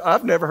never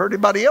heard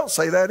anybody else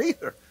say that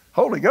either.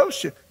 Holy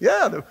Ghost,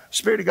 yeah, the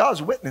Spirit of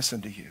God's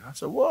witnessing to you. I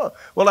said, whoa.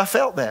 Well, I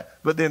felt that,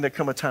 but then there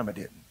come a time I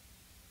didn't.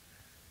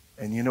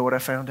 And you know what I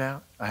found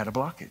out? I had a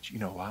blockage. You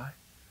know why?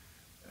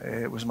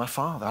 It was my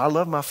father. I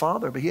love my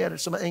father, but he had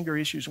some anger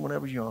issues when I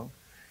was young.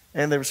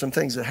 And there were some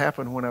things that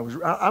happened when I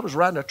was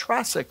riding a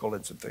tricycle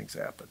and some things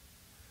happened.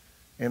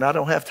 And I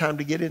don't have time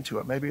to get into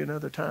it. Maybe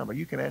another time. Or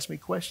you can ask me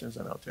questions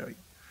and I'll tell you.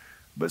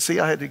 But see,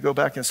 I had to go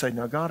back and say,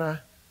 now, God,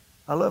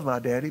 I love my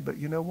daddy, but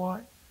you know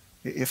what?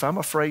 If I'm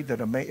afraid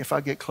that if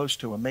I get close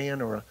to a man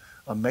or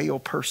a male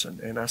person,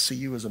 and I see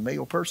you as a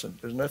male person,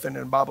 there's nothing in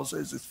the Bible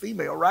says it's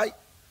female, right?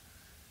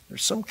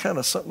 There's some kind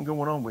of something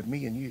going on with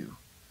me and you.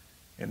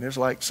 And there's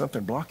like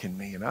something blocking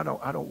me, and I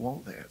don't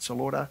want that. So,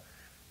 Lord,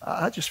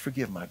 I just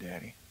forgive my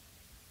daddy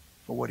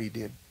for what he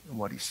did and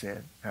what he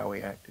said, how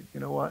he acted.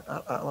 You know what?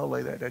 I'll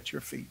lay that at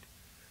your feet.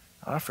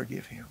 I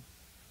forgive him.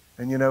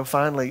 And,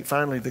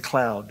 finally the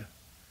cloud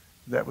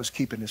that was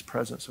keeping his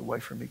presence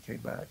away from me came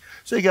back.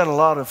 So you got a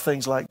lot of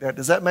things like that.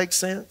 Does that make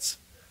sense?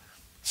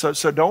 So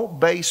don't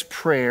base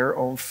prayer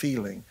on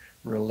feeling.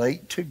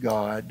 Relate to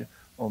God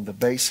on the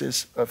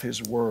basis of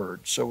his word.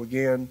 So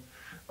again,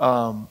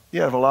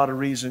 you have a lot of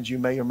reasons you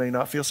may or may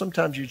not feel.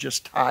 Sometimes you're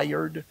just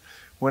tired.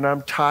 When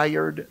I'm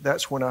tired,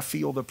 that's when I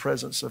feel the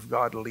presence of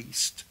God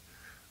least.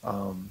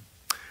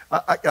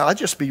 I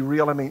just be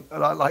real. I mean,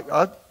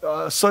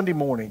 Sunday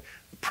morning,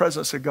 the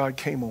presence of God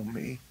came on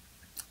me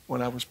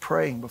when I was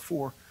praying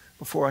before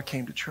I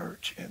came to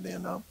church. And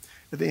then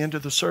at the end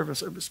of the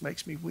service, it just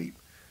makes me weep.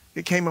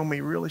 It came on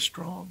me really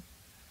strong.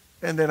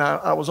 And then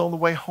I was on the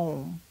way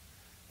home,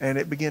 and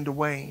it began to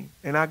wane.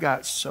 And I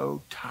got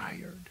so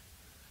tired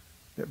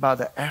that by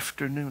the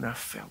afternoon, I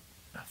felt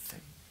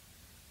nothing.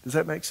 Does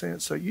that make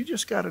sense? So you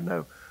just got to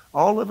know,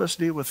 all of us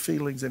deal with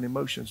feelings and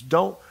emotions.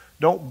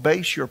 Don't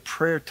base your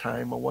prayer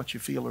time on what you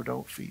feel or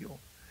don't feel.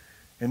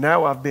 And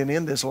now I've been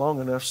in this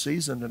long enough,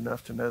 seasoned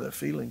enough to know that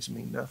feelings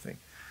mean nothing.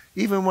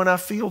 Even when I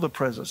feel the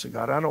presence of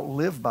God, I don't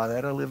live by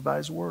that. I live by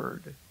his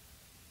word.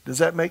 Does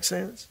that make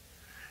sense?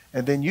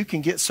 And then you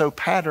can get so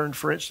patterned,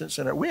 for instance,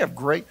 we have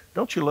great,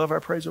 don't you love our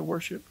praise and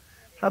worship?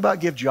 How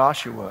about give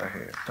Joshua a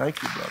hand?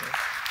 Thank you, brother.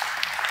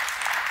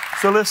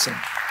 So listen,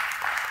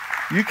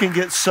 you can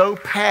get so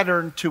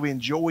patterned to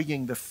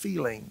enjoying the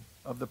feeling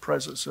of the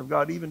presence of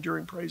God, even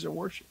during praise and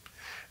worship.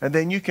 And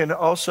then you can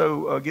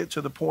also get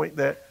to the point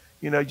that,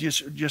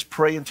 just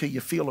pray until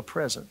you feel a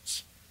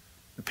presence.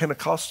 The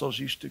Pentecostals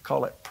used to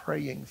call it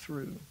praying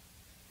through.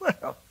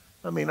 Well,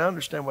 I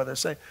understand what they're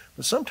saying,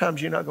 but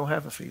sometimes you're not going to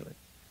have a feeling.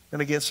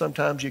 And again,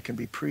 sometimes you can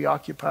be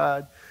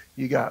preoccupied.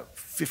 You got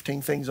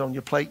 15 things on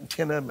your plate and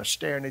 10 of them are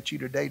staring at you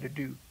today to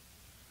do.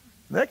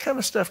 And that kind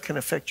of stuff can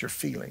affect your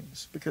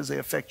feelings because they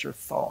affect your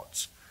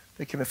thoughts.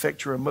 They can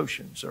affect your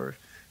emotions. Or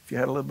if you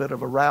had a little bit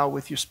of a row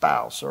with your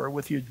spouse or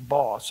with your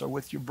boss or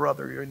with your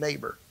brother or your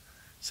neighbor.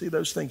 See,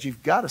 those things,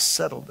 you've got to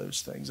settle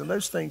those things. And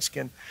those things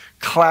can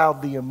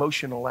cloud the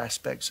emotional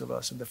aspects of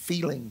us and the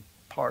feeling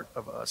part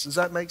of us. Does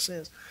that make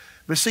sense?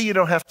 But see, you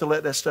don't have to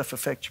let that stuff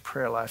affect your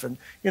prayer life. And,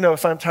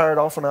 if I'm tired,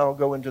 often I'll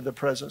go into the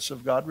presence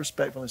of God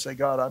respectfully and say,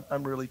 God,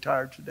 I'm really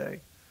tired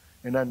today,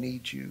 and I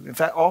need you. In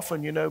fact,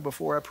 often,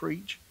 before I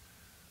preach,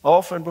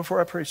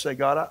 say,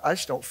 God, I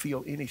just don't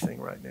feel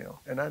anything right now,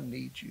 and I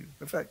need you.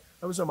 In fact,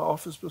 I was in my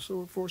office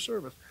before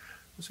service.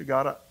 I said,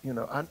 God, I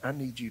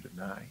need you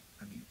tonight.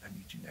 I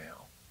need you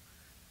now.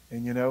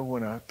 And,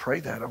 when I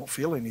pray that, I don't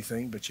feel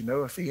anything. But,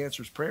 if he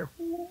answers prayer,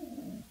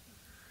 whoo.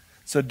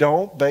 So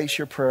don't base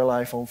your prayer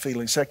life on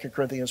feelings. 2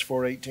 Corinthians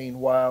 4:18,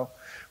 while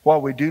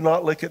we do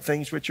not look at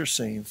things which are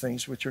seen,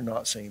 things which are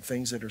not seen,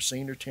 things that are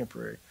seen are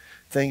temporary,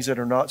 things that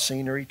are not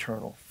seen are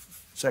eternal.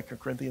 2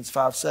 Corinthians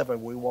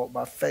 5:7, we walk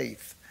by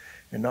faith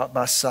and not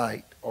by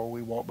sight, or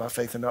we walk by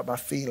faith and not by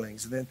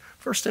feelings. And then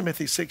 1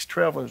 Timothy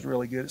 6:12 is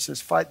really good. It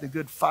says, fight the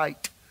good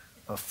fight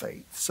of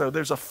faith. So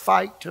there's a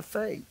fight to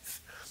faith.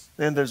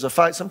 Then there's a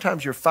fight.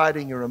 Sometimes you're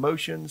fighting your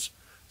emotions.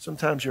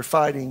 Sometimes you're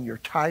fighting your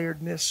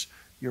tiredness,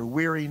 your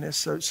weariness.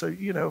 So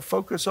don't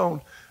focus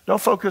on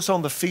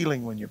the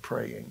feeling when you're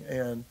praying.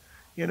 And,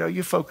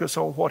 you focus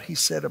on what he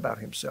said about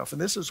himself.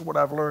 And this is what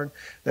I've learned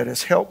that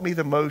has helped me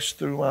the most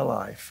through my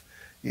life,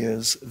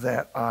 is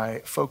that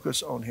I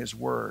focus on his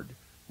word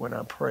when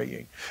I'm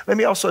praying. Let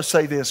me also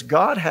say this.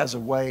 God has a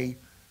way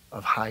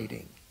of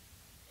hiding.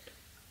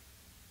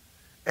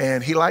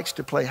 And he likes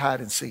to play hide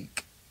and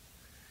seek.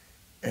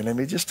 And let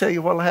me just tell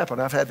you what will happen.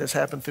 I've had this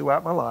happen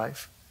throughout my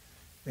life.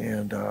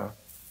 And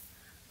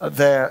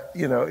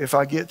if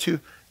I get to,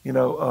 he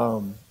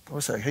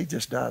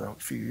just died a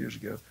few years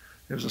ago.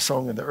 There was a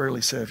song in the early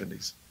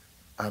 70s.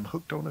 I'm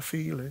hooked on a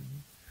feeling.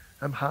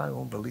 I'm high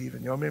on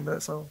believing. Y'all remember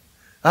that song?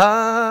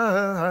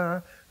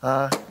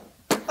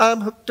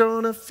 I'm hooked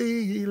on a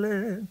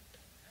feeling.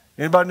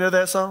 Anybody know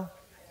that song?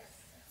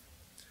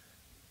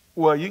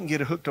 Well, you can get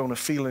hooked on a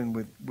feeling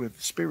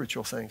with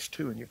spiritual things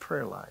too in your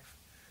prayer life.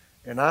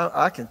 And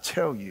I can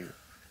tell you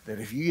that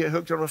if you get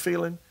hooked on a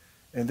feeling,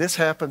 and this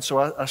happened, so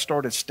I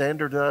started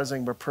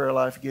standardizing my prayer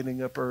life,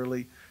 getting up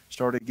early,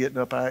 started getting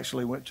up. I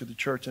actually went to the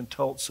church in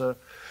Tulsa.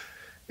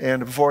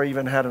 And before I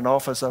even had an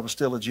office, I was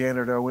still a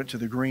janitor. I went to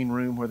the green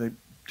room where they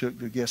took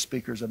the guest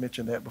speakers. I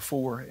mentioned that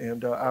before.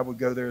 And I would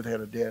go there. They had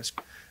a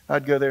desk.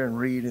 I'd go there and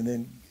read. And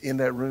then in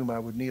that room, I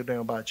would kneel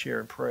down by a chair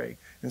and pray.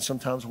 And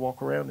sometimes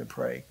walk around and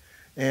pray.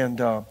 And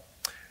there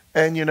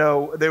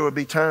would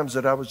be times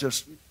that I was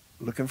just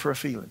looking for a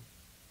feeling.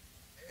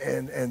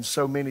 And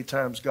so many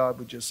times God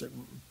would just say,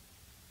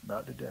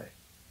 not today.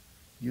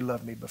 You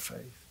love me by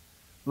faith.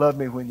 Love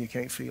me when you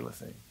can't feel a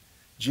thing.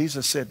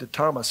 Jesus said to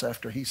Thomas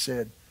after he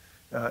said,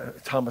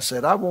 Thomas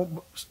said, I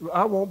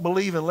won't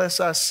believe unless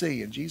I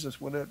see. And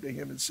Jesus went up to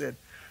him and said,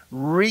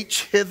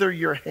 reach hither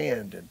your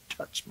hand and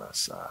touch my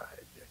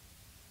side.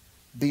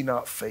 Be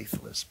not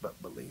faithless,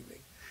 but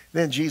believing.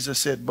 Then Jesus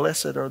said,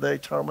 blessed are they,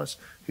 Thomas,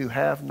 who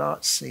have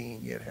not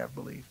seen yet have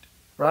believed.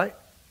 Right?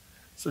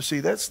 So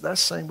see, that's the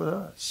same with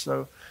us.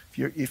 So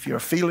if you're a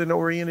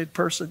feeling-oriented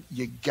person,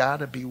 you got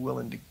to be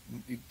willing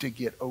to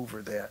get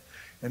over that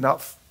and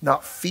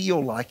not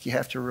feel like you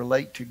have to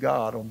relate to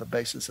God on the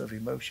basis of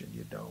emotion.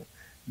 You don't.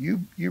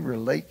 You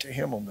relate to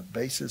him on the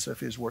basis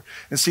of his word.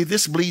 And see,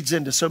 this bleeds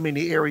into so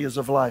many areas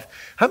of life.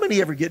 How many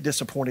ever get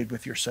disappointed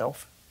with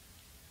yourself?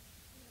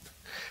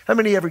 How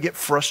many ever get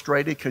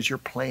frustrated because your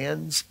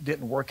plans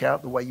didn't work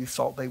out the way you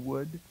thought they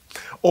would?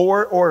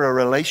 Or a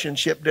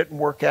relationship didn't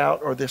work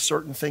out, or this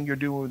certain thing you're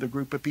doing with a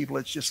group of people,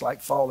 it's just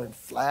like falling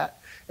flat,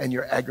 and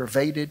you're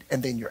aggravated,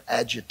 and then you're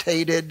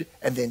agitated,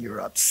 and then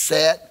you're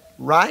upset,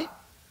 right?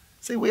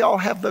 See, we all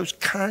have those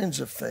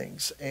kinds of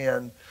things.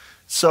 And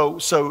so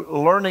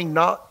learning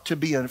not to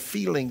be a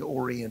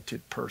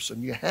feeling-oriented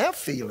person. You have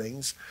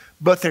feelings,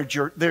 but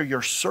they're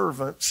your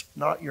servants,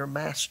 not your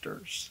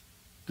masters.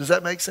 Does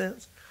that make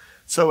sense?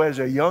 So as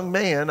a young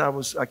man,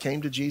 I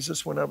came to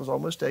Jesus when I was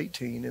almost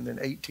 18, and then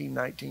 18,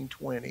 19,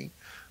 20.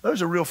 That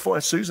was a real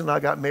fun. Susan and I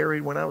got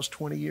married when I was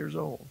 20 years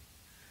old.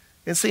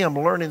 And see, I'm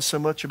learning so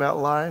much about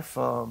life.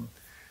 And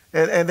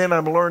then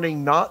I'm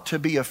learning not to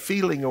be a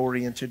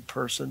feeling-oriented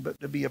person,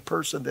 but to be a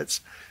person that's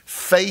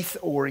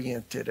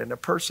faith-oriented. And a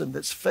person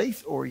that's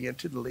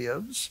faith-oriented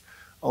lives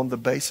on the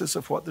basis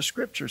of what the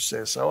Scripture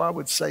says. So I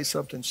would say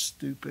something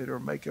stupid or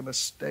make a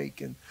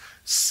mistake and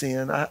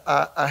sin.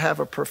 I have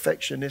a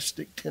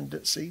perfectionistic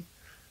tendency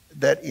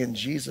that in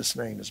Jesus'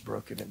 name is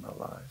broken in my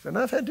life. And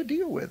I've had to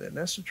deal with it, and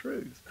that's the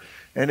truth.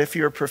 And if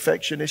you're a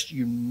perfectionist,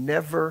 you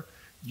never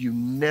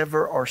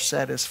are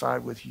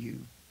satisfied with you.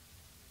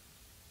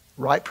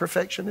 Right,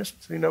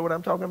 perfectionists? You know what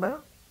I'm talking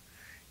about?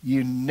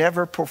 You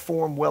never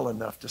perform well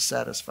enough to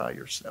satisfy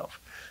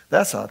yourself.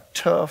 That's a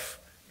tough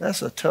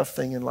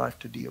thing in life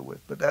to deal with,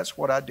 but that's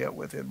what I dealt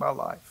with in my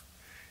life.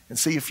 And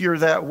see, if you're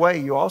that way,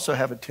 you also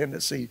have a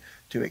tendency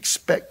to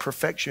expect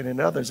perfection in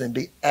others and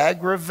be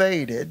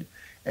aggravated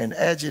and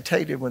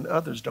agitated when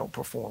others don't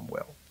perform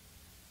well.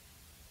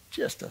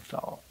 Just a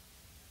thought.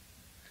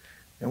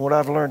 And what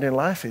I've learned in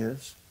life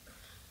is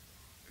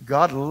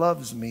God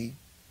loves me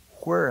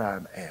where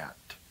I'm at,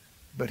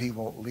 but he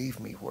won't leave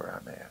me where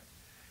I'm at.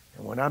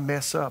 And when I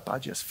mess up, I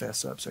just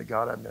fess up, say,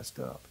 God, I messed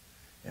up.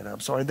 And I'm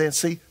sorry. And then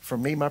see, for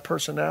me, my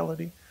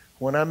personality,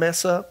 when I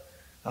mess up,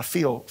 I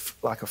feel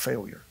like a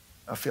failure.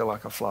 I feel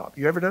like a flop.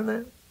 You ever done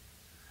that?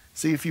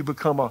 See, if you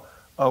become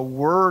a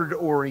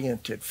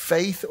word-oriented,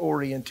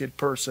 faith-oriented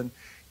person,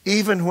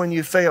 even when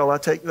you fail, I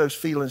take those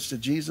feelings to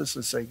Jesus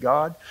and say,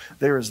 God,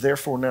 there is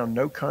therefore now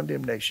no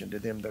condemnation to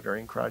them that are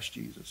in Christ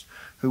Jesus,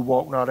 who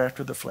walk not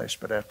after the flesh,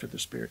 but after the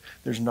Spirit.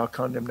 There's no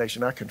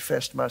condemnation. I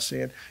confessed my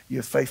sin.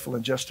 You're faithful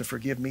and just to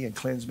forgive me and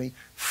cleanse me.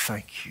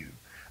 Thank you.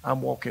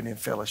 I'm walking in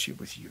fellowship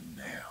with you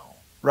now.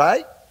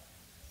 Right?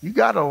 You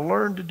got to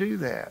learn to do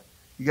that.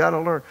 You got to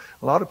learn.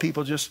 A lot of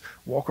people just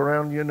walk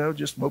around,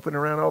 just moping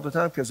around all the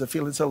time because they're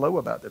feeling so low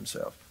about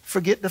themselves.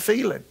 Forget the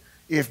feeling.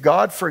 If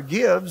God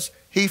forgives,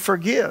 he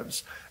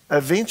forgives.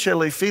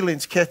 eventually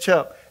feelings catch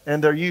up,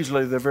 and they're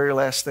usually the very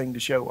last thing to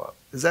show up.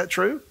 Is that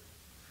true?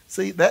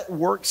 See, that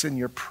works in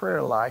your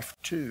prayer life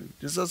too.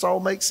 Does this all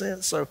make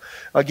sense? So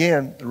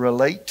again,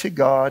 relate to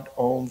God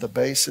on the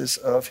basis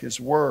of His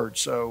Word.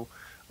 So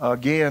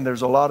again,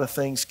 there's a lot of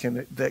things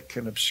that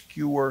can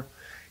obscure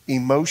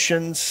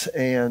emotions,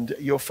 and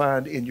you'll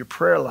find in your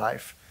prayer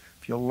life,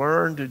 if you'll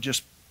learn to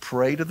just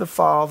pray to the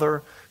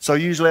Father. So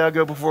usually I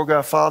go before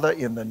God, Father,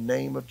 in the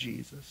name of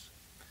Jesus.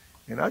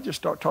 And I just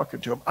start talking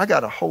to Him. I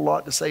got a whole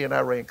lot to say, and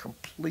I ran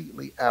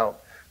completely out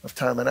of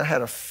time. And I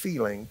had a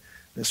feeling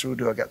this will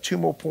do. I got 2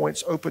 more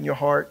points. Open your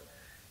heart.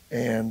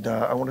 And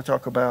I want to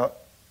talk about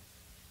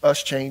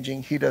us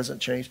changing. He doesn't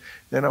change.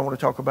 Then I want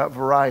to talk about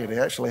variety.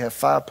 I actually have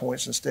 5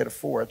 points instead of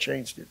 4. I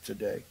changed it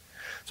today.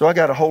 So I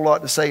got a whole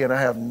lot to say, and I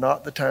have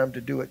not the time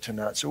to do it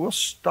tonight. So we'll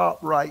stop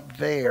right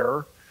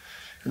there.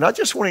 And I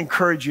just want to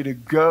encourage you to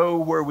go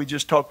where we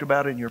just talked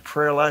about in your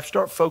prayer life.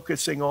 Start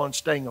focusing on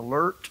staying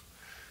alert.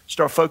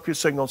 Start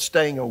focusing on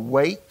staying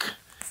awake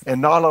and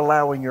not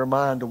allowing your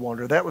mind to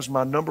wander. That was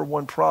my number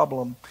one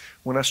problem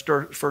when I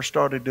first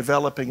started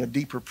developing a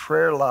deeper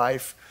prayer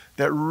life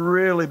that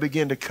really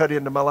began to cut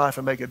into my life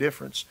and make a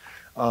difference.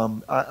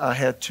 I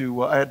had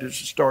to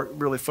start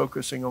really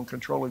focusing on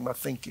controlling my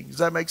thinking. Does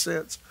that make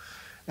sense?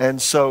 And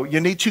so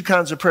you need 2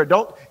 kinds of prayer.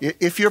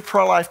 If your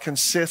prayer life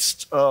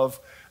consists of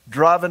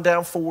driving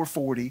down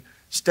 440,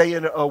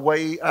 staying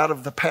away out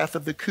of the path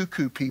of the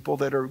cuckoo people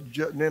that are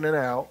jutting in and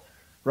out,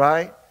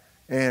 right?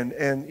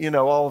 And you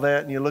know all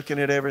that, and you're looking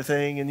at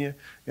everything, and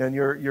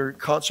you're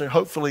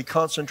hopefully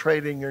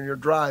concentrating on your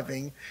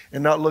driving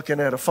and not looking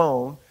at a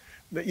phone.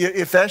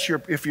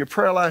 If your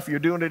prayer life, you're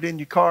doing it in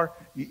your car,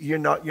 you're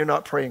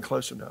not praying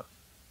close enough.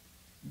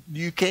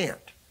 You can't.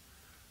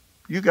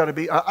 You got to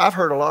be. I've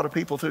heard a lot of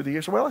people through the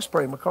years say, well, let's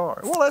pray in my car.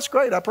 Well, that's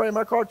great. I pray in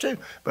my car too.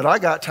 But I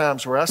got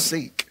times where I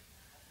seek.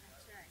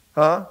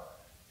 Huh?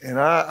 And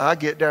I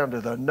get down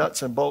to the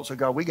nuts and bolts of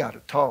God. We got to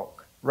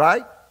talk,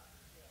 right?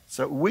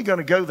 So we're going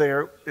to go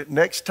there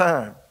next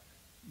time.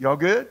 Y'all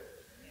good?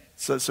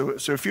 So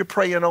if you're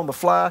praying on the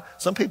fly,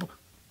 some people,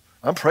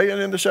 I'm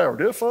praying in the shower.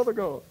 Dear Father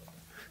God.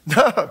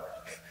 No,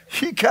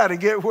 you got to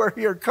get where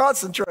you're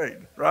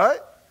concentrating, right?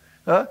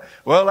 Huh?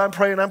 Well, I'm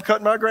praying, I'm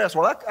cutting my grass.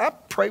 Well, I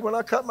pray when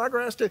I cut my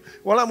grass too.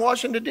 Well, I'm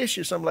washing the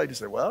dishes. Some ladies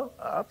say, well,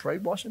 I pray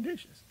washing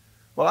dishes.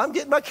 Well, I'm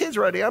getting my kids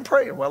ready. I'm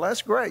praying. Well,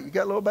 that's great. You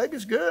got little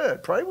babies?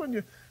 Good. Pray when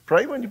you're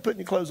putting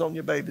your clothes on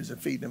your babies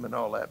and feeding them and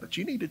all that. But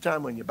you need a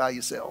time when you're by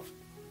yourself.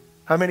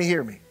 How many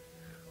hear me?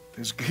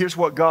 Here's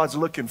what God's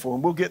looking for,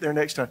 and we'll get there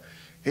next time.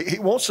 He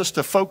wants us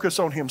to focus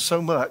on Him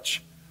so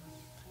much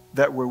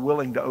that we're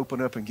willing to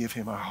open up and give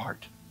Him our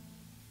heart.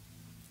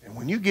 And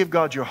when you give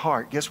God your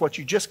heart, guess what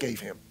you just gave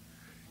Him?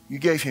 You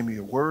gave Him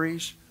your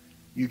worries.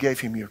 You gave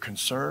Him your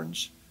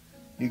concerns.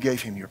 You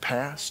gave Him your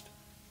past.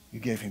 You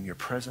gave Him your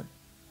present.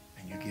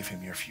 And you give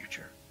Him your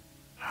future.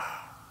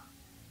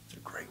 It's a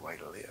great way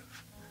to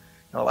live.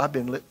 Now, I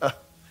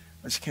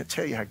just can't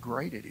tell you how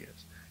great it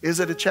is. Is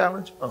it a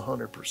challenge?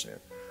 100%.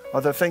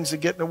 Are there things that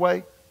get in the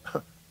way?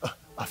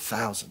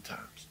 1,000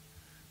 times.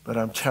 But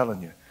I'm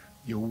telling you,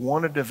 you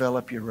want to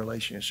develop your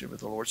relationship with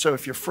the Lord. So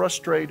if you're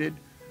frustrated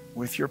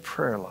with your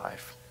prayer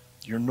life,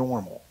 you're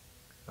normal.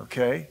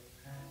 Okay?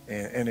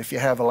 And if you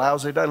have a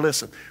lousy day,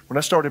 listen, when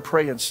I started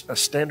praying,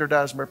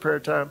 standardized my prayer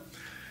time,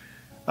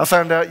 I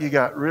found out you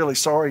got really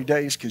sorry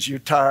days because you're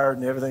tired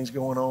and everything's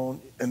going on.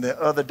 And the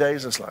other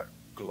days, it's like,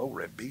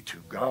 glory be to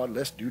God,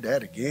 let's do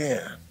that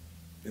again.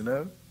 You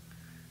know?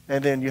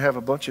 And then you have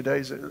a bunch of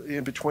days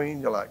in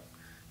between, you're like,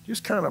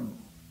 just kind of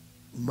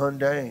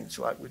mundane. It's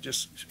like we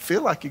just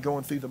feel like you're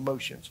going through the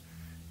motions.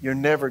 You're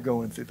never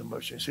going through the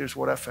motions. Here's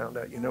what I found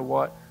out. You know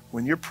what?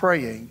 When you're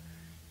praying,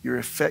 you're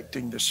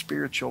affecting the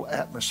spiritual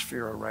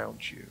atmosphere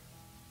around you.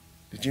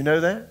 Did you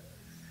know that?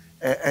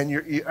 And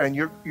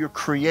you're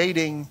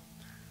creating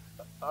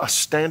a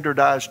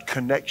standardized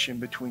connection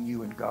between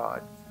you and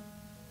God.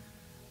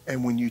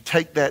 And when you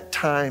take that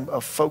time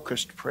of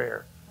focused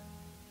prayer,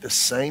 the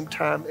same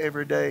time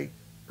every day,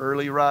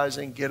 early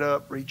rising, get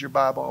up, read your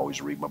Bible. I always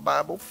read my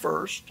Bible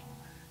first,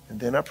 and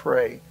then I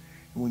pray.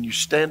 And when you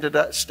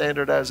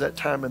standardize that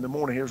time in the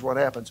morning, here's what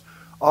happens.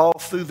 All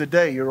through the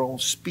day, you're on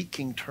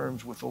speaking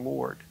terms with the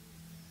Lord.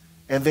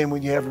 And then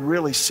when you have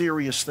really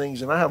serious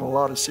things, and I have a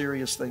lot of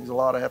serious things, a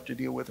lot I have to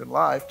deal with in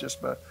life,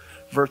 just by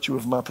virtue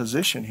of my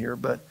position here.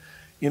 But,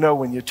 you know,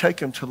 when you take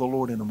them to the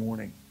Lord in the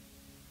morning,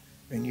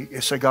 and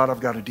you say, God, I've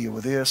got to deal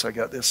with this. I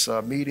got this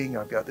meeting.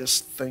 I've got this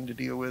thing to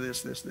deal with,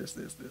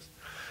 this.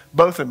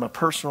 Both in my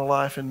personal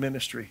life and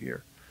ministry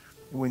here.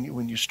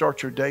 When you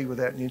start your day with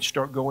that and you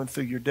start going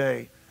through your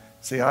day,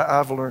 see,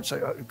 I've learned, say,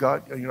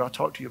 God, you know, I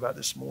talked to you about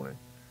this morning.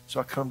 So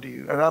I come to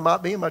you. And I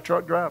might be in my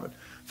truck driving.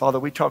 Father,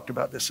 we talked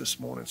about this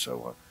morning.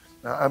 So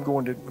I'm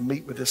going to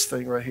meet with this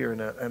thing right here.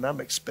 And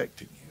I'm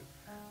expecting you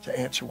to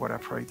answer what I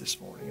prayed this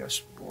morning. I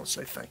just want to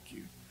say thank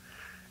you.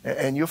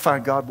 And you'll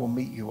find God will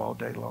meet you all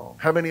day long.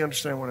 How many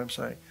understand what I'm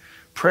saying?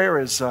 Prayer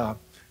is an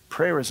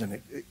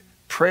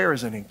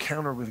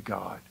encounter with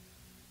God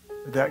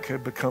that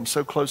could become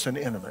so close and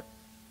intimate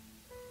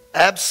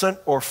absent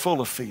or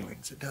full of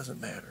feelings, it doesn't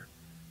matter,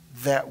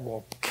 that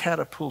will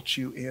catapult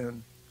you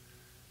in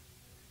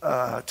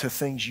to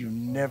things you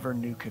never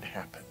knew could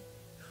happen.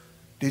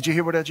 Did you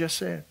hear what I just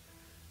said?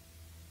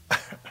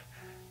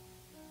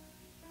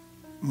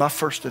 My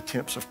first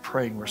attempts of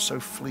praying were so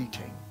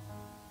fleeting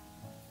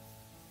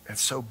and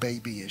so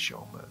babyish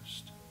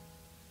almost.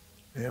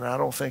 And I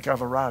don't think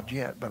I've arrived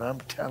yet, but I'm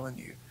telling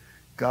you,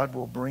 God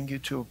will bring you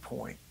to a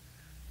point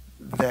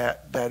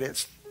that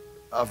it's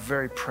a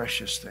very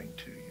precious thing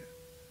to you.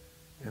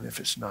 And if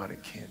it's not,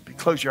 it can be.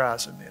 Close your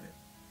eyes a minute.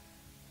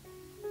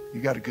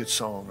 You got a good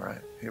song,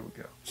 right? Here we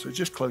go. So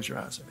just close your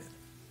eyes a minute.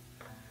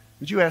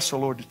 Would you ask the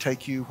Lord to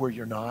take you where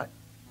you're not?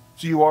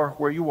 So you are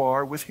where you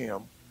are with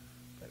Him.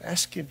 But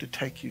ask Him to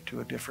take you to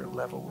a different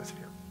level with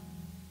Him.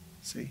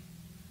 See?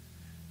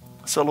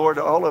 So Lord,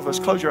 all of us,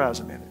 close your eyes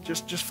a minute.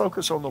 Just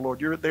focus on the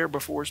Lord. You're there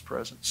before His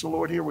presence. So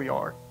Lord, here we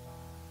are.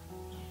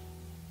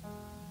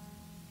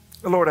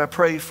 Lord, I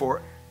pray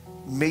for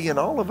me and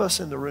all of us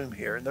in the room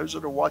here, and those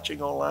that are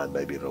watching online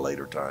maybe at a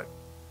later time.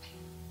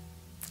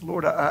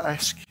 Lord, I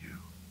ask you,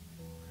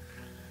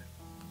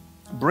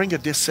 bring a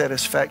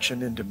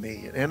dissatisfaction into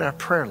me and in our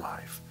prayer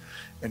life,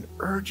 and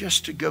urge us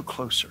to go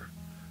closer.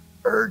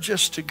 Urge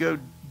us to go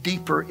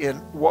deeper in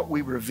what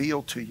we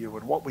reveal to you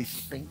and what we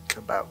think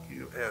about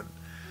you and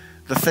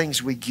the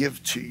things we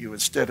give to you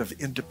instead of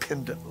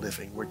independent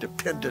living. We're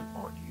dependent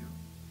on you.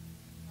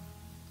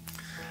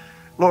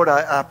 Lord,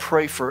 I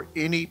pray for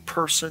any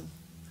person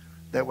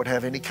that would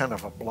have any kind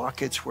of a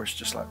blockage where it's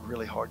just like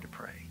really hard to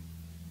pray.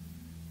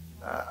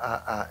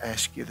 I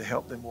ask you to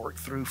help them work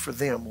through for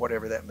them,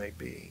 whatever that may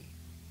be.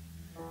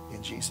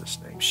 In Jesus'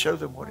 name, show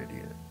them what it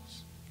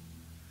is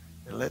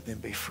and let them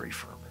be free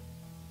from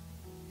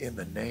it. In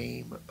the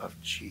name of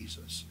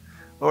Jesus.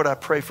 Lord, I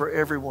pray for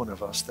every one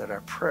of us that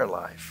our prayer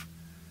life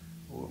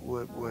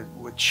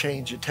would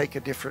change and take a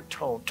different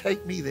tone.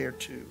 Take me there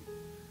too.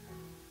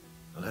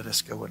 Let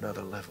us go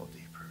another level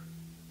deeper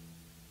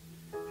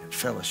in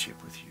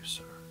fellowship with you,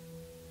 sir.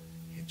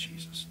 In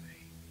Jesus'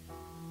 name.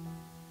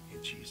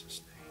 In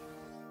Jesus' name.